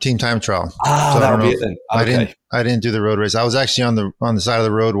the team time trial. So that would be it then. Okay. I didn't do the road race. I was actually on the side of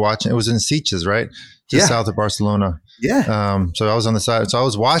the road watching. It was in Sitges, right? Just south of Barcelona. Yeah. So I was on the side. So I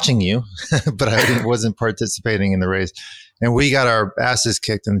was watching you, but I wasn't participating in the race. And we got our asses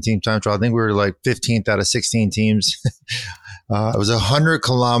kicked in the team time trial. I think we were like 15th out of 16 teams. It was a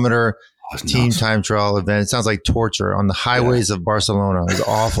 100-kilometer team time trial event. It sounds like torture on the highways of Barcelona. It was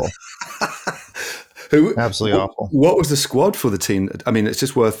awful. Absolutely awful. What was the squad for the team? I mean, it's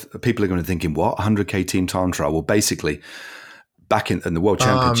just people are going to thinking, what, 100K team time trial? Well, basically, back in the World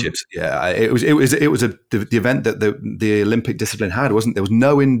Championships, it was the event that the Olympic discipline had, wasn't there? Was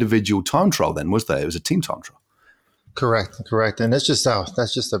no individual time trial then, was there? It was a team time trial. Correct. And it's just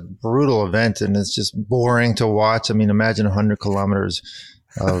that's just a brutal event, and it's just boring to watch. I mean, imagine 100 kilometers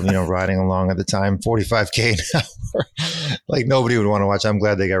of riding along at the time, 45K an hour. Like nobody would want to watch. I'm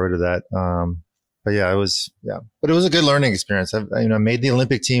glad they got rid of that. But yeah, but it was a good learning experience. I made the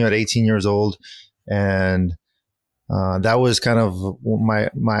Olympic team at 18 years old, and that was kind of my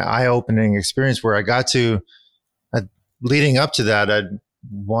eye-opening experience, where I got to, leading up to that, I'd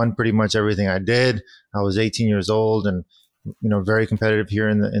won pretty much everything I did. I was 18 years old, and very competitive here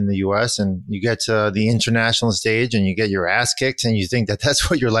in the U.S. And you get to the international stage and you get your ass kicked, and you think that that's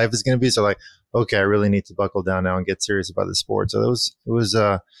what your life is going to be. So like, okay, I really need to buckle down now and get serious about the sport. So it was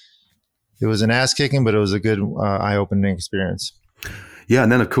an ass kicking, but it was a good eye opening experience. Yeah,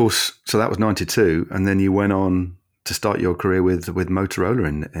 and then of course, so that was 92, and then you went on to start your career with Motorola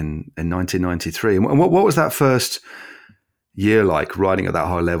in 1993. And what was that first year like, riding at that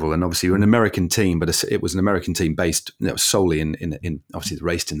high level? And obviously you're an American team, but it was an American team based solely in obviously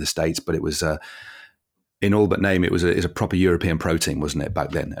raced in the States, but it was in all but name, it was a proper European pro team, wasn't it,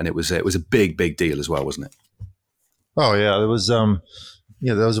 back then? And it was a big deal as well, wasn't it? Oh yeah, it was.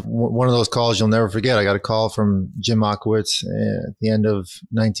 That was one of those calls you'll never forget. I got a call from Jim Ochowicz at the end of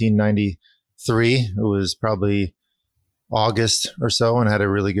 1993. It was probably August or so, and I had a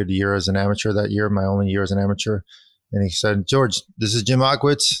really good year as an amateur that year, my only year as an amateur. And he said, "George, this is Jim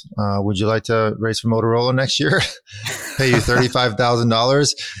Ochowicz. Would you like to race for Motorola next year? Pay you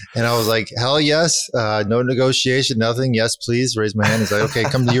 $35,000." And I was like, "Hell yes! No negotiation, nothing. Yes, please." Raise my hand. He's like, "Okay,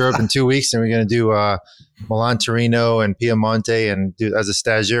 come to Europe in 2 weeks, and we're going to do Milan Torino and Piemonte and do as a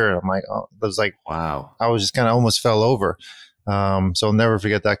stagiaire." I'm like, oh, I was like, wow. I was just kind of almost fell over. So I'll never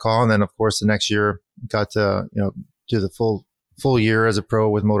forget that call. And then of course the next year got to do the full year as a pro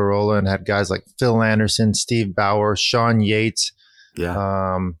with Motorola, and had guys like Phil Anderson, Steve Bauer, Sean Yates,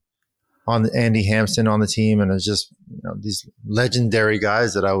 on Andy Hampton on the team, and it was just these legendary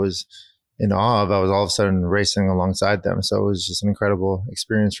guys that I was in awe of. I was all of a sudden racing alongside them, so it was just an incredible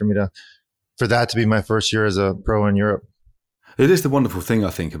experience for me for that to be my first year as a pro in Europe. It is the wonderful thing I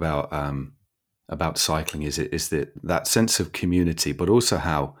think about cycling is that sense of community, but also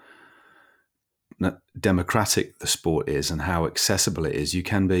how democratic the sport is and how accessible it is. You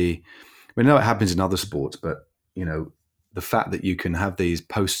can be, we know it happens in other sports, but the fact that you can have these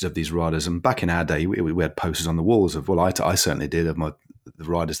posters of these riders, and back in our day we had posters on the walls of, well, I certainly did, of the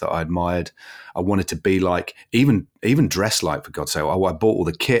riders that I admired. I wanted to be like, even dress like, for God's sake. I bought all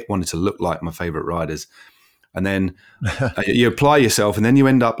the kit, wanted to look like my favorite riders. And then you apply yourself, and then you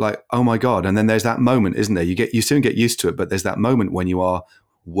end up like, oh my God. And then there's that moment, isn't there? You soon get used to it, but there's that moment when you are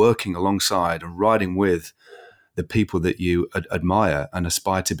working alongside and riding with the people that you admire and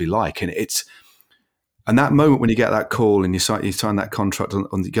aspire to be like. And that moment when you get that call and you sign that contract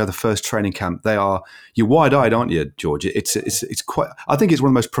on you go to the first training camp, you're wide-eyed, aren't you, George? It's quite, I think it's one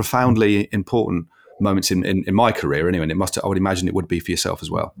of the most profoundly important moments in my career anyway, and I would imagine it would be for yourself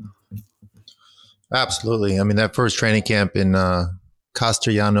as well. Absolutely. I mean, that first training camp in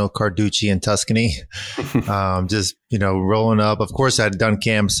Castigliano Carducci in Tuscany, just, rolling up. Of course, I had done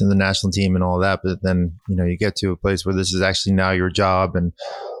camps in the national team and all that, but then, you get to a place where this is actually now your job, and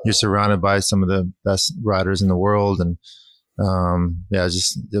you're surrounded by some of the best riders in the world. And it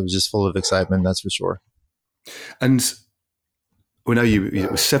was just full of excitement, that's for sure. And we know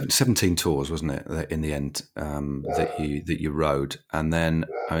it was 17 tours, wasn't it, in the end, that you rode, and then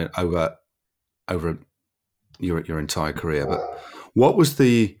over your entire career. But what was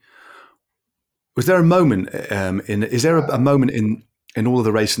there a moment is there a moment in all of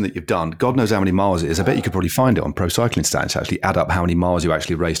the racing that you've done? God knows how many miles it is. I bet you could probably find it on Pro Cycling Stats, actually add up how many miles you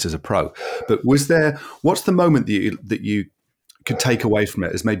actually raced as a pro. But what's the moment that you could take away from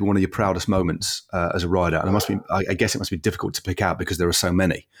it as maybe one of your proudest moments as a rider? And I guess it must be difficult to pick out because there are so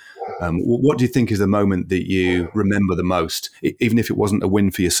many. What do you think is the moment that you remember the most, even if it wasn't a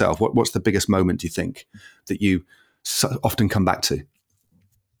win for yourself? What's the biggest moment, do you think, that you so often come back to?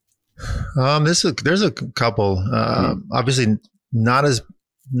 There's a couple. Obviously, not as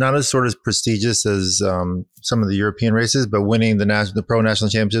sort of prestigious as some of the European races, but winning the pro national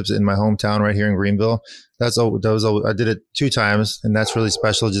championships in my hometown right here in Greenville. I did it 2 times, and that's really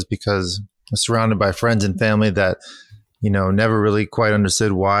special just because I'm surrounded by friends and family that never really quite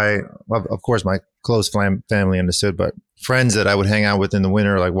understood why. Well, of course, my close family understood, but friends that I would hang out with in the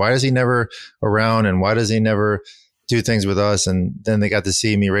winter, like, why is he never around, and why does he never do things with us? And then they got to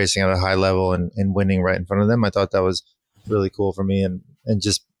see me racing at a high level and winning right in front of them. I thought that was really cool for me, and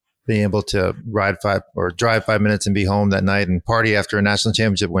just being able to drive 5 minutes and be home that night and party after a national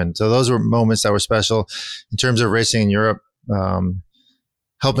championship win. So those were moments that were special. In terms of racing in Europe,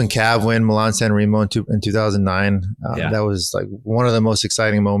 helping Cav win Milan San Remo in 2009. That was like one of the most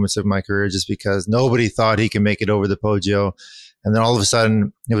exciting moments of my career, just because nobody thought he could make it over the Poggio. And then all of a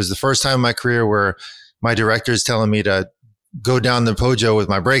sudden, it was the first time in my career where my director is telling me to go down the Poggio with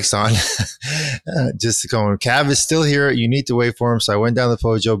my brakes on, just going, Cav is still here. You need to wait for him. So I went down the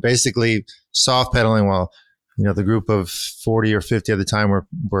Poggio, basically soft pedaling while, the group of 40 or 50 at the time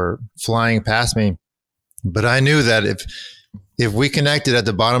were flying past me. But I knew that if we connected at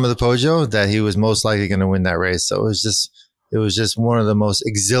the bottom of the Poggio, that he was most likely going to win that race. So it was just it was just one of the most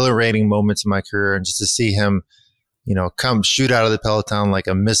exhilarating moments in my career. And just to see him, come shoot out of the peloton like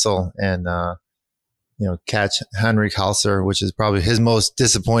a missile and, catch Henrik Halser, which is probably his most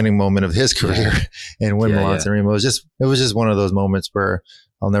disappointing moment of his career, and win Milan-San Remo. It was just one of those moments where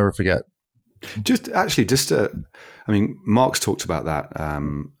I'll never forget. Mark's talked about that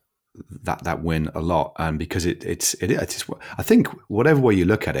that win a lot, because it's I think whatever way you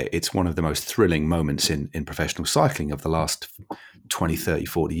look at it, it's one of the most thrilling moments in professional cycling of the last 20, 30,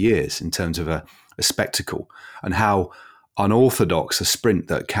 40 years in terms of a spectacle, and how unorthodox a sprint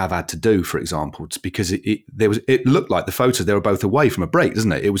that Cav had to do, for example, because it looked like the photos, they were both away from a break,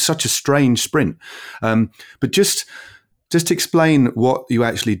 doesn't it? It was such a strange sprint. But just explain what you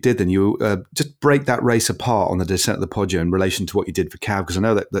actually did then. You just break that race apart on the descent of the Poggio in relation to what you did for Cav, because I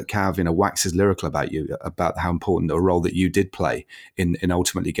know that Cav waxes lyrical about you, about how important a role that you did play in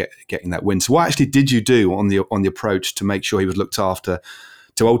ultimately getting that win. So what actually did you do on the approach to make sure he was looked after,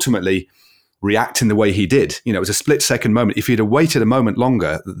 to ultimately react in the way he did? It was a split-second moment. If he'd have waited a moment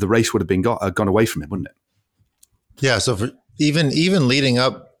longer, the race would have been gone away from him, wouldn't it? Yeah, so for even leading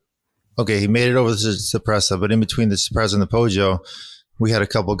up, okay, he made it over the Cipressa, but in between the Cipressa and the Poggio, we had a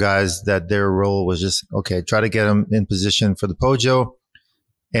couple guys that their role was just, okay, try to get him in position for the Poggio.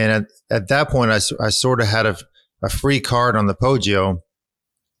 And at that point, I sort of had a free card on the Poggio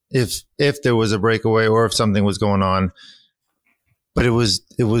if there was a breakaway or if something was going on. But it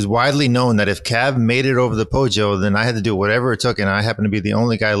was widely known that if Cav made it over the Poggio, then I had to do whatever it took, and I happened to be the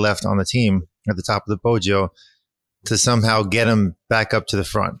only guy left on the team at the top of the Poggio to somehow get him back up to the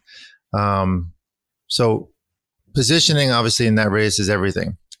front. So positioning, obviously, in that race is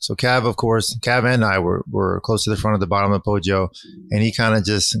everything. So Cav and I were close to the front of the bottom of the Poggio, and he kind of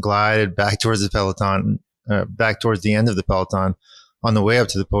just glided back towards the peloton, back towards the end of the peloton on the way up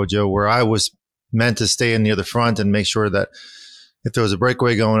to the Poggio, where I was meant to stay near the front and make sure that if there was a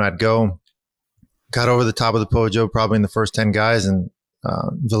breakaway going, I'd go. Got over the top of the Poggio, probably in the first 10 guys, and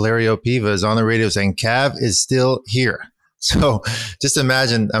Valerio Piva is on the radio saying, Cav is still here. So just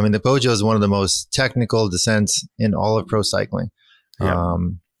imagine, the Poggio is one of the most technical descents in all of pro cycling. Yeah.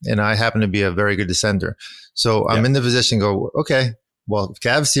 And I happen to be a very good descender. So I'm in the position to go, okay, well, if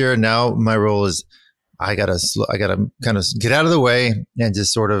Cav's here, now my role is I gotta kind of get out of the way and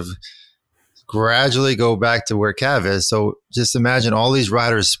just sort of gradually go back to where Cav is. So just imagine all these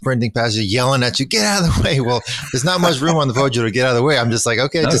riders sprinting past you, yelling at you, get out of the way. Well, there's not much room on the Poggio to get out of the way. I'm just like,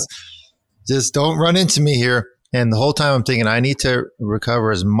 okay, just don't run into me here. And the whole time I'm thinking I need to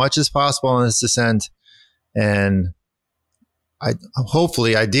recover as much as possible on this descent. And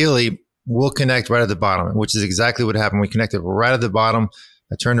ideally, we'll connect right at the bottom, which is exactly what happened. We connected right at the bottom.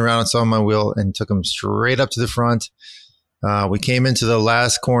 I turned around and saw my wheel and took him straight up to the front. We came into the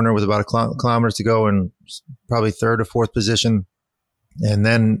last corner with about a kilometer to go and probably third or fourth position. And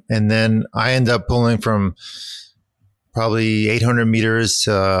then I end up pulling from probably 800 meters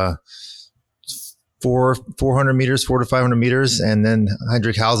to 400 meters, 400 to 500 meters. And then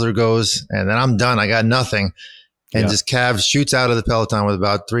Henrik Halser goes, and then I'm done. I got nothing. And just Cav shoots out of the peloton with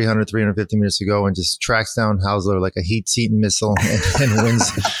about 300, 350 meters to go and just tracks down Halser like a heat-seeking missile and wins,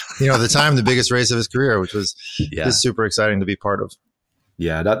 at the time, the biggest race of his career, which was just super exciting to be part of.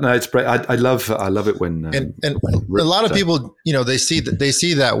 Yeah, it's great. I love it when and a lot of people, they see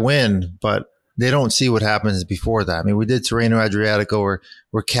that win, but they don't see what happens before that. We did Tirreno Adriatico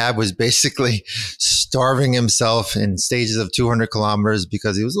where Cav was basically starving himself in stages of 200 kilometers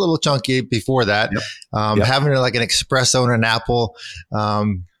because he was a little chunky before that, having like an espresso and an apple.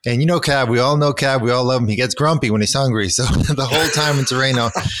 And Cav, we all know Cav, we all love him. He gets grumpy when he's hungry. So the whole time in Tirreno,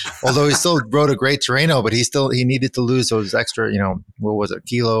 although he still rode a great Tirreno, but he needed to lose those extra, what was it, a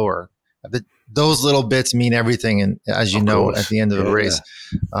kilo or those little bits mean everything. And as you know, at the end of the race.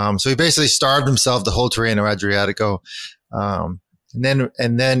 So he basically starved himself the whole Tirreno Adriatico.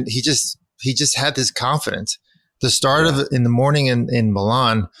 And then he just had this confidence. The start of in the morning in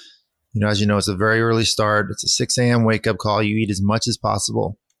Milan, as you know, it's a very early start. It's a 6 a.m. wake up call. You eat as much as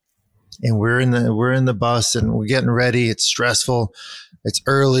possible. And we're in the bus and we're getting ready. It's stressful. It's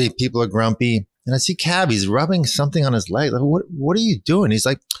early. People are grumpy. And I see Cav, he's rubbing something on his leg. Like, what are you doing? He's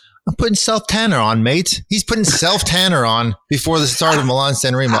like, I'm putting self-tanner on, mate. He's putting self-tanner on before the start of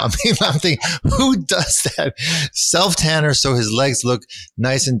Milan-San Remo. I'm thinking, who does that? Self-tanner so his legs look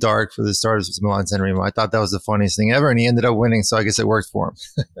nice and dark for the start of Milan-San Remo. I thought that was the funniest thing ever, and he ended up winning, so I guess it worked for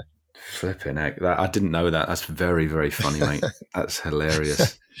him. Flipping heck. I didn't know that. That's very, very funny, mate. That's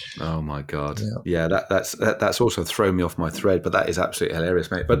hilarious. Oh my God. Yeah, that's also thrown me off my thread, but that is absolutely hilarious,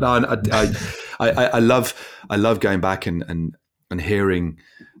 mate. But no, I love going back and and hearing,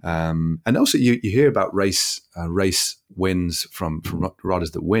 and also you hear about race wins from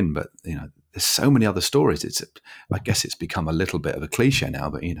riders that win, but there's so many other stories. I guess it's become a little bit of a cliche now,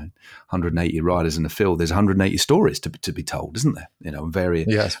 but 180 riders in the field. There's 180 stories to be told, isn't there?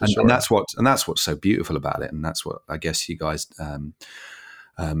 Yes, for sure. And that's what's so beautiful about it, and that's what I guess you guys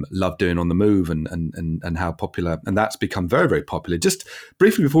love doing on the move, and how popular, and that's become very, very popular. Just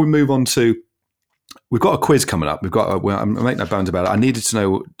briefly before we move on to. We've got a quiz coming up. I'm making no bones about it.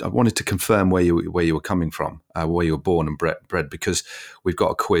 I wanted to confirm where you were coming from, where you were born and bred, because we've got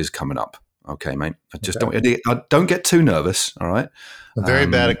a quiz coming up. Okay, mate. Don't get too nervous. All right. I'm very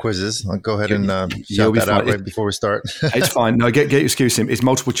bad at quizzes. I'll go ahead and shout that out right before we start. It's fine. No, get your excuse in. It's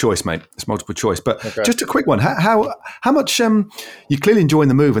multiple choice, mate. It's multiple choice. But just a quick one. How much you clearly enjoying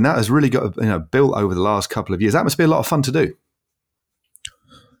the move, and that has really got built over the last couple of years. That must be a lot of fun to do.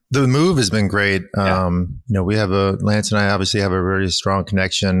 The move has been great. We have Lance and I obviously have a very strong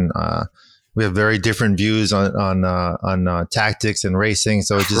connection. We have very different views on tactics and racing,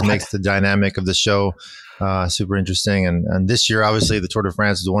 so it just makes the dynamic of the show super interesting. And this year, obviously, the Tour de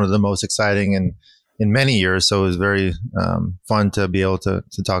France was one of the most exciting in many years. So it was very fun to be able to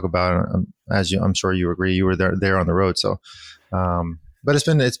talk about. I'm sure you agree, you were there on the road. So, but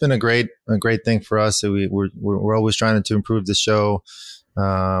it's been a great thing for us. So we're always trying to improve the show.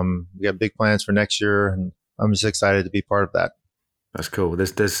 We got big plans for next year, and I'm just excited to be part of that. That's cool.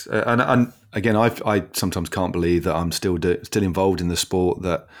 There's and again, I sometimes can't believe that I'm still involved in the sport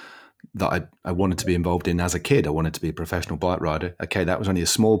that I wanted to be involved in as a kid. I wanted to be a professional bike rider. Okay, that was only a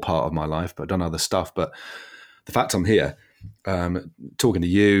small part of my life, but I've done other stuff. But the fact I'm here, talking to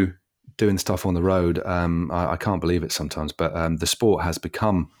you, doing stuff on the road, I can't believe it sometimes. But the sport has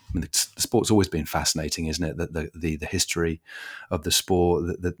become. The sport's always been fascinating, isn't it? The history of the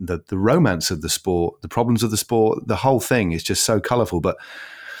sport, the romance of the sport, the problems of the sport, the whole thing is just so colourful. But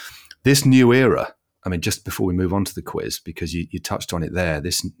this new era, just before we move on to the quiz, because you touched on it there,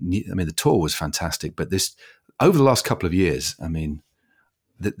 the tour was fantastic, but this over the last couple of years,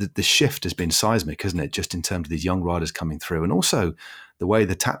 the shift has been seismic, isn't it? Just in terms of these young riders coming through, and also the way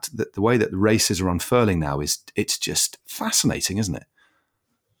the way that the races are unfurling now it's just fascinating, isn't it?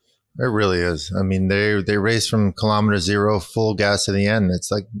 It really is. They race from kilometer zero, full gas to the end.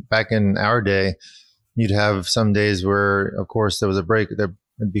 It's like back in our day, you'd have some days where, of course, there was a break. It'd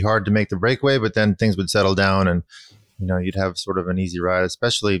be hard to make the breakaway, but then things would settle down, and you'd have sort of an easy ride.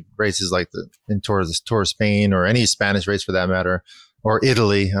 Especially races like the Tour of Spain, or any Spanish race for that matter, or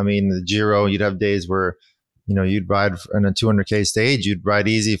Italy. The Giro. You'd have days where you'd ride in a 200K stage. You'd ride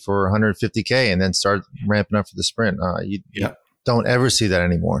easy for 150K, and then start ramping up for the sprint. You don't ever see that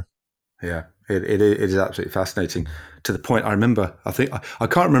anymore. Yeah, it is absolutely fascinating, to the point I remember, I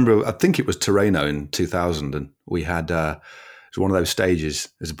can't remember, I think it was Tirreno in 2000, and we had, it was one of those stages,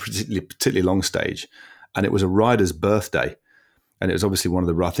 it was a particularly long stage, and it was a rider's birthday, and it was obviously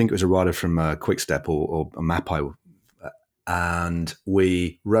I think it was a rider from Quick Step or Mapai, and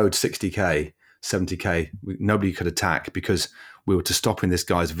we rode 60K, 70K, nobody could attack because we were to stop in this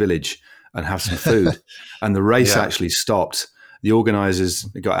guy's village and have some food, and the race actually stopped. The organisers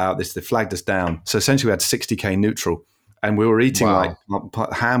got out, they flagged us down. So essentially we had 60K neutral, and we were eating like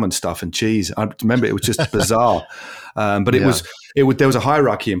ham and stuff and cheese. I remember it was just bizarre. But there was a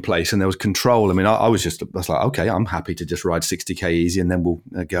hierarchy in place, and there was control. I was like, okay, I'm happy to just ride 60K easy, and then we'll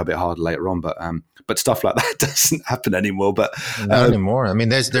go a bit harder later on. But stuff like that doesn't happen anymore. But not anymore.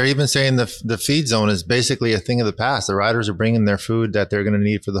 They're even saying the feed zone is basically a thing of the past. The riders are bringing their food that they're going to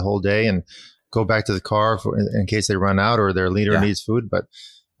need for the whole day, and go back to the car in case they run out or their leader needs food. But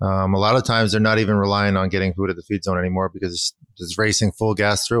a lot of times they're not even relying on getting food at the feed zone anymore, because it's racing full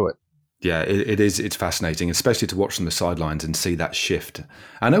gas through it. Yeah, it is. It's fascinating, especially to watch from the sidelines and see that shift,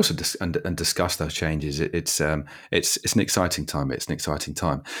 and also and discuss those changes. It's an exciting time. It's an exciting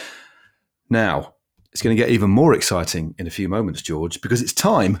time. Now, it's going to get even more exciting in a few moments, George, because it's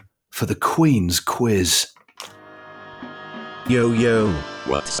time for the Queen's Quiz. Yo,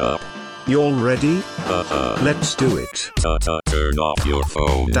 what's up? You all ready? Let's do it. Turn off your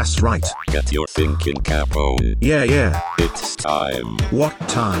phone. That's right. Get your thinking cap on. Yeah. It's time. What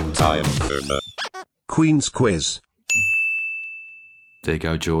time? Time for the Queen's Quiz. There you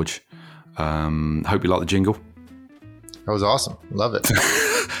go, George. Hope you like the jingle. That was awesome. Love it.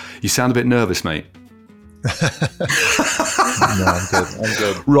 You sound a bit nervous, mate. No, I'm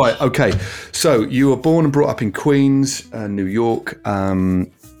good. Right, okay. So you were born and brought up in Queens, New York.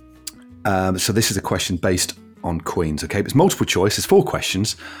 So this is a question based on Queens, okay? But it's multiple choice. There's 4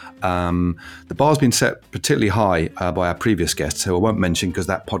 questions. The bar's been set particularly high by our previous guest, who I won't mention because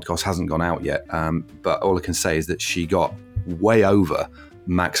that podcast hasn't gone out yet. But all I can say is that she got way over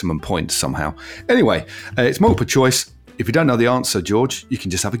maximum points somehow. Anyway, it's multiple choice. If you don't know the answer, George, you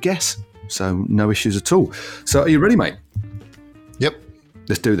can just have a guess. So no issues at all. So are you ready, mate? Yep.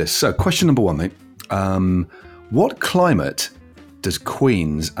 Let's do this. So question number 1, mate. What climate does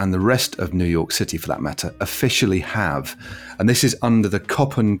Queens and the rest of New York City, for that matter, officially have? And this is under the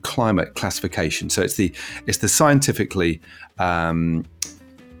Köppen climate classification. So it's the scientifically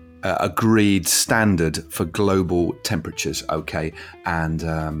agreed standard for global temperatures, okay, and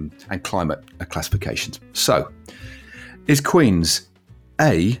climate classifications. So, is Queens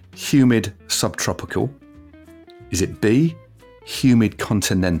A, humid subtropical? Is it B, humid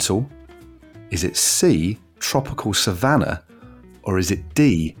continental? Is it C, tropical savanna? Or is it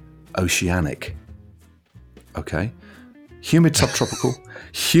D, oceanic? Okay. Humid subtropical,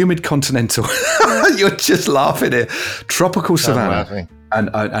 humid continental. You're just laughing here. Tropical savanna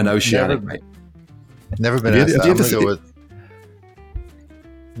and oceanic, mate. Never been asked that.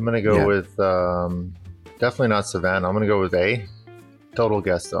 I'm going to go with definitely not savanna. I'm going to go with A. Total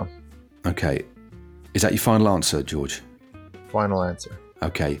guess, though. Okay. Is that your final answer, George? Final answer.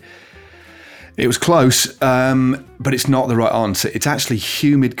 Okay. It was close, but it's not the right answer. It's actually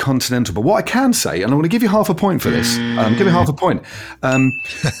humid continental. But what I can say, and I'm going to give you half a point for this. Give me half a point.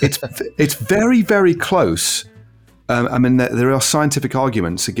 It's very, very close. I mean, there are scientific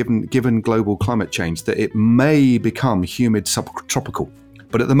arguments, given global climate change, that it may become humid subtropical.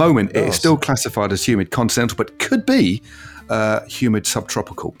 But at the moment, it is still classified as humid continental, but could be humid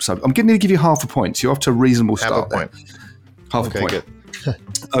subtropical. So I'm going to give you half a point. So you're off to a reasonable start. Half a point. Good.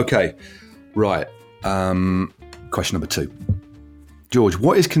 Okay. Right. Question number 2. George,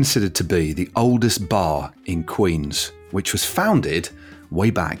 what is considered to be the oldest bar in Queens, which was founded way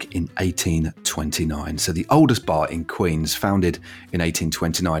back in 1829? So the oldest bar in Queens, founded in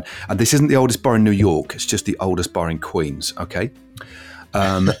 1829. And this isn't the oldest bar in New York, it's just the oldest bar in Queens, okay?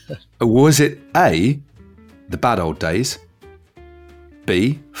 Was it A, the Bad Old Days,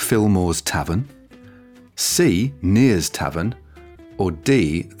 B, Fillmore's Tavern, C, Near's Tavern, or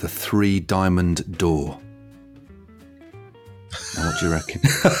D, the Three Diamond Door? Now, what do you reckon?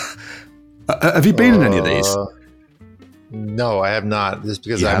 Have you been in any of these? No, I have not. Just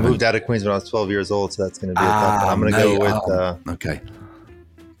because I moved out of Queens when I was 12 years old, so that's going to be a tough one. I'm going to go with. Okay.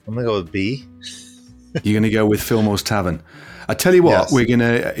 I'm going to go with B. You're going to go with Fillmore's Tavern. I tell you what, yes. We're going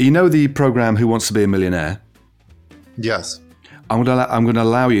to. You know the program Who Wants to Be a Millionaire? Yes. I'm going to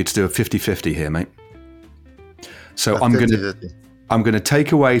allow you to do a 50-50 here, mate. So I'm going to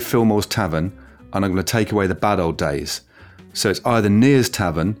take away Fillmore's Tavern, and I'm going to take away the Bad Old Days. So it's either Near's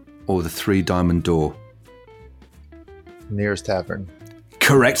Tavern or the Three Diamond Door. Near's Tavern.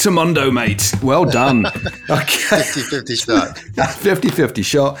 Correctamundo, mate. Well done. Okay. 50-50 shot. 50-50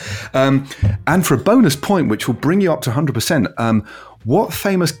 shot. And for a bonus point, which will bring you up to 100%, what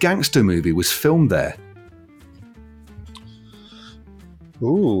famous gangster movie was filmed there?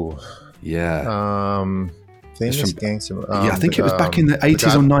 Ooh. Yeah. Famous gangster movie. I think it was back in the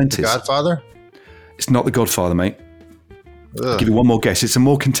 80s or 90s. The Godfather? It's not The Godfather, mate. I'll give you one more guess. It's a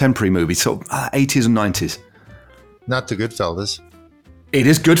more contemporary movie, sort of 80s and 90s. Not The Goodfellas. It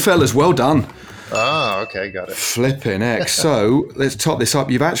is Goodfellas. Well done. Oh, okay. Got it. Flipping heck. So let's top this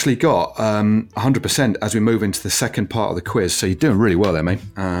up. You've actually got 100% as we move into the second part of the quiz. So you're doing really well there, mate.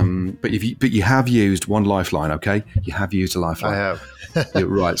 But you have used one lifeline, okay? You have used a lifeline. I have. You're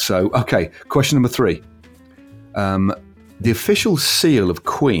right. So, okay. Question number 3. The official seal of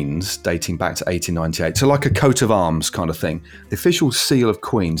Queens, dating back to 1898, so like a coat of arms kind of thing. The official seal of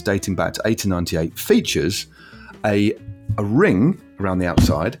Queens, dating back to 1898, features a ring around the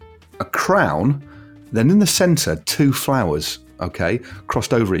outside, a crown, then in the centre, 2 flowers, okay,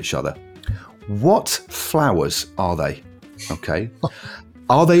 crossed over each other. What flowers are they? Okay.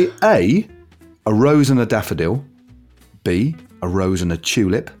 Are they A, a rose and a daffodil, B, a rose and a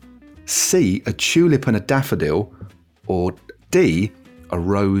tulip, C, a tulip and a daffodil, or D, a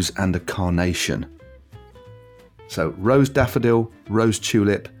rose and a carnation? So rose daffodil, rose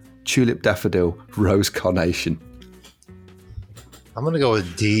tulip, tulip daffodil, rose carnation. I'm going to go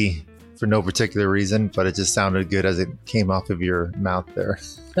with D for no particular reason, but it just sounded good as it came off of your mouth there.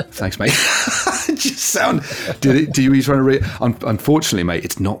 Thanks, mate. It just sound. Do you trying to read? Unfortunately, mate,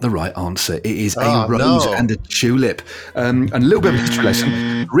 it's not the right answer. It is a rose and a tulip. And a little bit of a history lesson.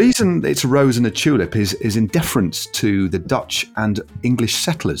 The reason it's a rose and a tulip is in deference to the Dutch and English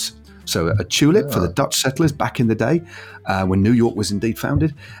settlers. So a tulip for the Dutch settlers back in the day when New York was indeed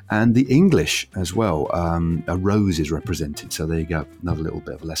founded, and the English as well. A rose is represented. So there you go. Another little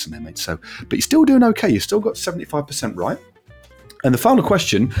bit of a lesson there, mate. So, but you're still doing okay. You've still got 75% right. And the final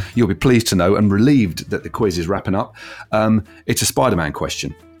question, you'll be pleased to know and relieved that the quiz is wrapping up. It's a Spider-Man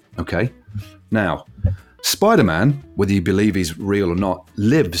question. Okay. Now, Spider-Man, whether you believe he's real or not,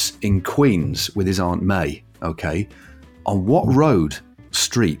 lives in Queens with his Aunt May. Okay. On what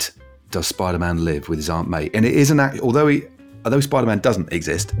street does Spider-Man live with his Aunt May? And it is although Spider-Man doesn't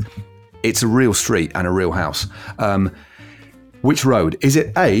exist, it's a real street and a real house. Which road? Is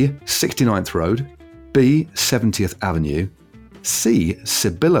it A, 69th Road, B, 70th Avenue, C,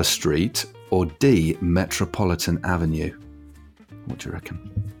 Sibylla Street, or D, Metropolitan Avenue? What do you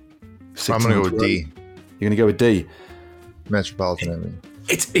reckon? I'm going to go with D. You're going to go with D? Metropolitan Avenue.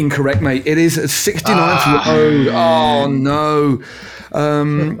 It's incorrect, mate. It is 69th Road. Oh, no.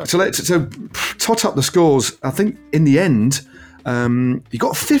 So tot up the scores. I think in the end, you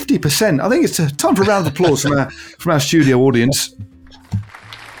got 50%. I think it's time for a round of applause from our studio audience.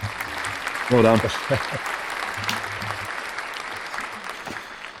 Well done.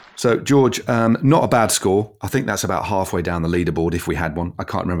 So, George, not a bad score. I think that's about halfway down the leaderboard if we had one. I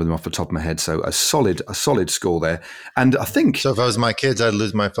can't remember them off the top of my head. So a solid score there. And I think... So if I was my kids, I'd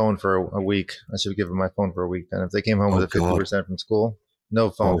lose my phone for a week. I should give them my phone for a week. And if they came home with a 50% from school, no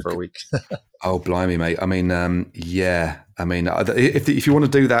phone for a week. Oh, blimey, mate. I mean, yeah. I mean, if you want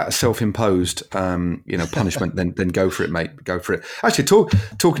to do that self-imposed, punishment, then go for it, mate. Go for it. Actually,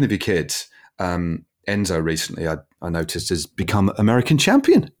 talking of your kids... Enzo recently, I noticed, has become American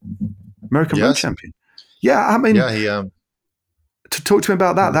champion, road champion. Yeah, I mean, he. To talk to me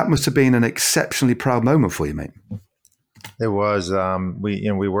about that, that must have been an exceptionally proud moment for you, mate. It was.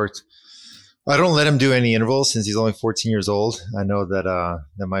 We worked. I don't let him do any intervals since he's only 14 years old. I know that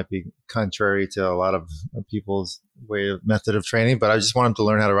that might be contrary to a lot of people's method of training, but I just want him to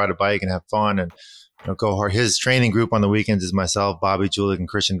learn how to ride a bike and have fun and. Go hard. His training group on the weekends is myself, Bobby Julich, and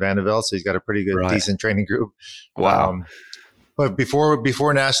Christian Vandeveld. So he's got a pretty good, decent training group. Wow. But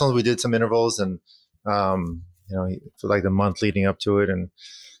before nationals, we did some intervals, and for like the month leading up to it, and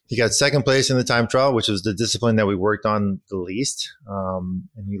he got second place in the time trial, which was the discipline that we worked on the least. And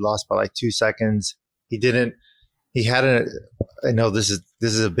he lost by like 2 seconds. He had I know this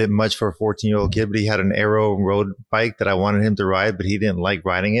is a bit much for a 14-year-old kid, but he had an Aero road bike that I wanted him to ride, but he didn't like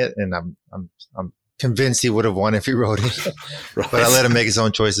riding it, and I'm convinced he would have won if he rode it. Right. But I let him make his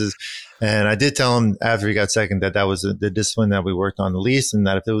own choices. And I did tell him after he got second that was the discipline that we worked on the least, and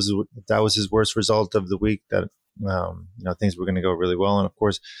that if that was his worst result of the week, that things were going to go really well. And of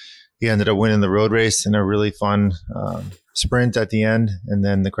course, he ended up winning the road race in a really fun sprint at the end, and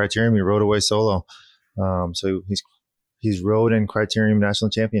then the Criterium he rode away solo. So he's road and Criterium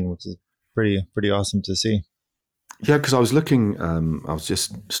national champion, which is pretty awesome to see. Yeah, because I was looking, I was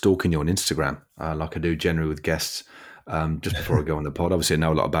just stalking you on Instagram, like I do generally with guests, just before I go on the pod. Obviously, I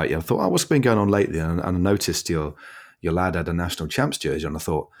know a lot about you. I thought, what's been going on lately? And I noticed your lad had a national champs jersey, and I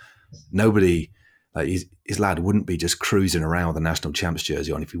thought, nobody, like his lad wouldn't be just cruising around with a national champs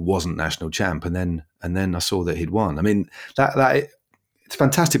jersey on if he wasn't national champ. And then I saw that he'd won. I mean, that it's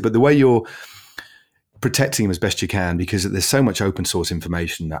fantastic, but the way you're protecting him as best you can, because there's so much open source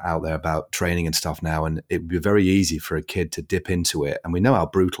information out there about training and stuff now, and it would be very easy for a kid to dip into it. And we know how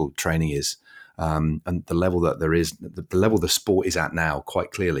brutal training is, and the level that there is, the level the sport is at now, quite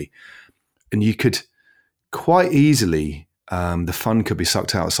clearly. And you could quite easily, the fun could be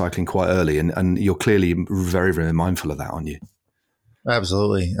sucked out of cycling quite early, and you're clearly very, very mindful of that, aren't you?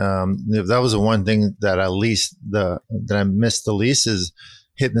 Absolutely. That was the one thing that that I missed the least is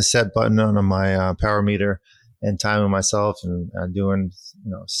hitting the set button on my power meter and timing myself and doing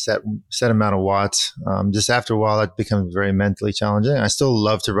set amount of watts. Just after a while, it becomes very mentally challenging. I still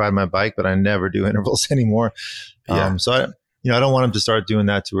love to ride my bike, but I never do intervals anymore. Yeah. So I don't want him to start doing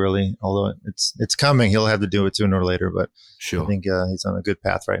that too early. Although it's coming, he'll have to do it sooner or later. But sure, I think he's on a good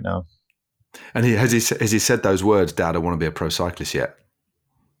path right now. And has he said those words, Dad, I want to be a pro cyclist yet?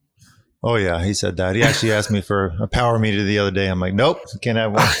 Oh, yeah, he said that. He actually asked me for a power meter the other day. I'm like, nope, can't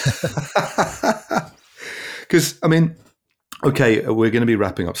have one. Because, I mean, okay, we're going to be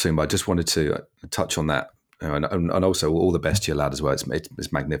wrapping up soon, but I just wanted to touch on that. And also all the best to your lad as well.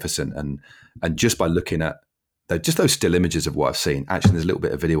 It's magnificent. And just by looking at just those still images of what I've seen, actually there's a little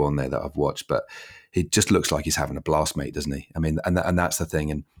bit of video on there that I've watched, but he just looks like he's having a blast, mate, doesn't he? I mean, and that's the thing.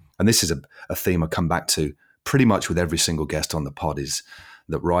 And this is a theme I come back to pretty much with every single guest on the pod is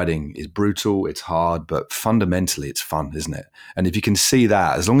that riding is brutal, it's hard, but fundamentally it's fun, isn't it? And if you can see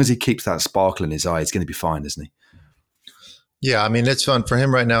that, as long as he keeps that sparkle in his eye, it's going to be fine, isn't he? Yeah, I mean, it's fun. For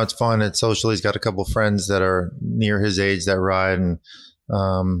him right now, it's fun. It's social. He's got a couple of friends that are near his age that ride. And,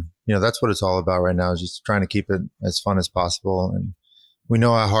 that's what it's all about right now is just trying to keep it as fun as possible. And we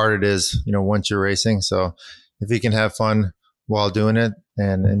know how hard it is, once you're racing. So if he can have fun while doing it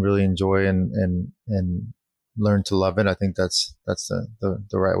and really enjoy and learn to love it. I think that's the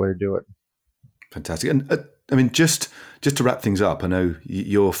right way to do it. Fantastic. And I mean, just to wrap things up, I know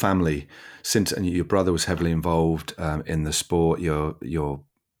your family, and your brother was heavily involved in the sport.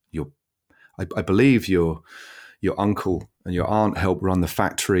 I believe your uncle and your aunt helped run the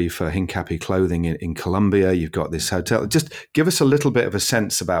factory for Hincapie Clothing in Colombia. You've got this hotel. Just give us a little bit of a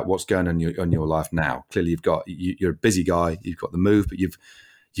sense about what's going on in your life now. Clearly, you're a busy guy. You've got the move, but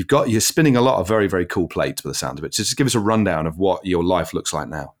you're spinning a lot of very, very cool plates by the sound of it. So just give us a rundown of what your life looks like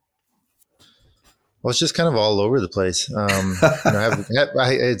now. Well, it's just kind of all over the place. It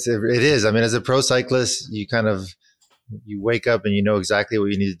is. I mean, as a pro cyclist, you wake up and you know exactly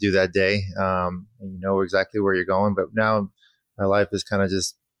what you need to do that day. And you know exactly where you're going. But now my life is kind of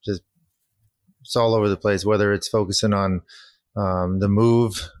just it's all over the place, whether it's focusing on the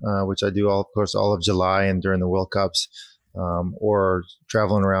move, which I do all of July and during the World Cups, or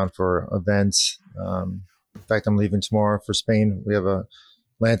traveling around for events. In fact, I'm leaving tomorrow for Spain.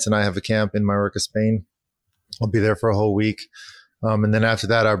 Lance and I have a camp in Mallorca, Spain. I'll be there for a whole week. And then after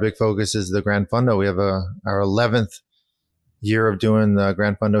that, our big focus is the Gran Fondo. We have our 11th year of doing the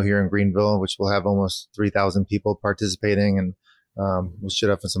Gran Fondo here in Greenville, which will have almost 3,000 people participating. And we should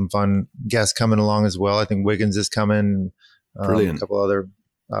have some fun guests coming along as well. I think Wiggins is coming. Brilliant. A couple other,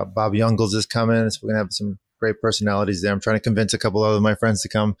 Bob Youngles is coming. So we're going to have some great personalities there. I'm trying to convince a couple other of my friends to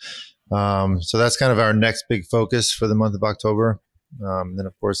come. So that's kind of our next big focus for the month of October. Then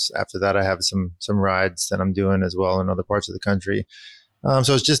of course, after that, I have some rides that I'm doing as well in other parts of the country.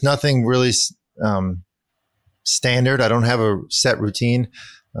 So it's just nothing really standard. I don't have a set routine,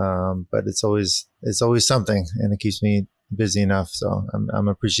 but it's always something, and it keeps me busy enough. So I'm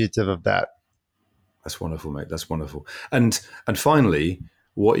appreciative of that. That's wonderful, mate. That's wonderful. And finally,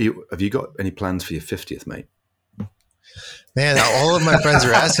 have you got any plans for your 50th, mate? Man, all of my friends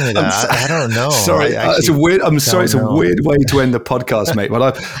are asking me that. I don't know. Sorry, it's a weird. I'm sorry, it's a weird way to end the podcast, mate.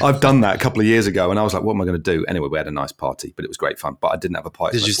 But I've done that a couple of years ago, and I was like, "What am I going to do?" Anyway, we had a nice party, but it was great fun. But I didn't have a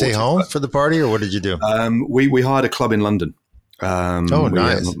party. Did you stay home for the party, or what did you do? We hired a club in London.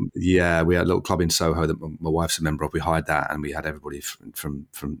 Nice. We had a little club in Soho that my wife's a member of. We hired that, and we had everybody from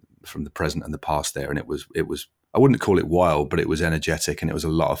the present and the past there, and it was. I wouldn't call it wild, but it was energetic and it was a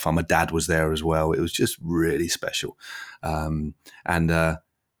lot of fun. My dad was there as well. It was just really special. So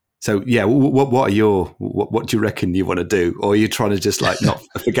yeah, what do you reckon you want to do? Or are you trying to just like not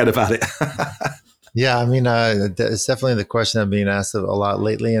forget about it? Yeah, I mean, it's definitely the question I'm being asked a lot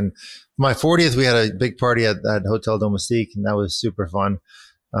lately. And my 40th, we had a big party at Hotel Domestique, and that was super fun.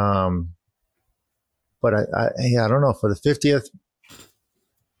 But I don't know, for the 50th,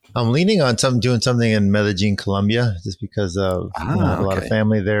 I'm leaning on doing something in Medellin, Colombia, just because of I have a lot of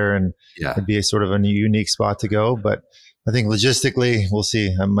family there, and it'd be a sort of a unique spot to go. But I think logistically, we'll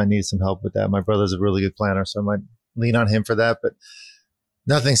see. I might need some help with that. My brother's a really good planner, so I might lean on him for that. But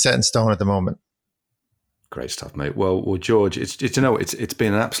nothing set in stone at the moment. Great stuff, mate. Well, George, it's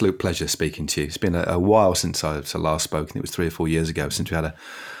been an absolute pleasure speaking to you. It's been a while since I last spoke, and it was 3 or 4 years ago since we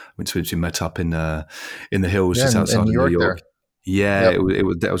met up in the hills just outside of New York. There. Yeah, yep.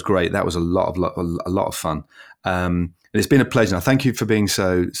 That was great. That was a lot of fun. And it's been a pleasure. I thank you for being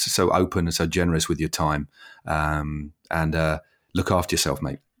so open and so generous with your time. And look after yourself,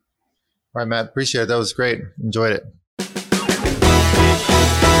 mate. All right, Matt. Appreciate it. That was great. Enjoyed it.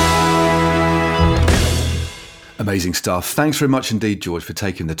 Amazing stuff. Thanks very much indeed, George, for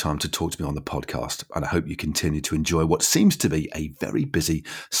taking the time to talk to me on the podcast. And I hope you continue to enjoy what seems to be a very busy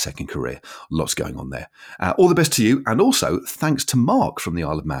second career. Lots going on there. All the best to you. And also thanks to Mark from the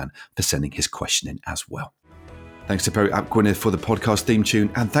Isle of Man for sending his question in as well. Thanks to Perry Gwynedd for the podcast theme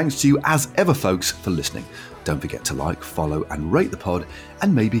tune. And thanks to you as ever, folks, for listening. Don't forget to like, follow and rate the pod,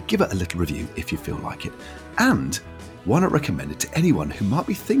 and maybe give it a little review if you feel like it. And why not recommend it to anyone who might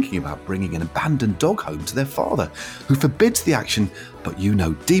be thinking about bringing an abandoned dog home to their father, who forbids the action, but you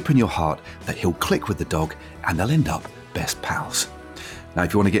know deep in your heart that he'll click with the dog and they'll end up best pals. Now,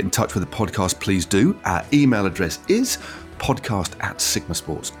 if you want to get in touch with the podcast, please do. Our email address is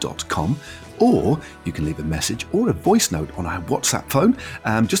podcast@sigmasports.com, or you can leave a message or a voice note on our WhatsApp phone,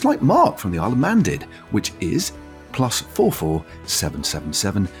 just like Mark from the Isle of Man did, which is +44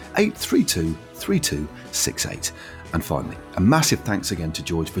 777 832 3268. And finally, a massive thanks again to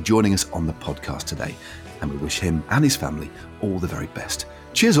George for joining us on the podcast today. And we wish him and his family all the very best.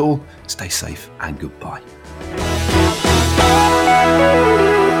 Cheers all, stay safe and goodbye.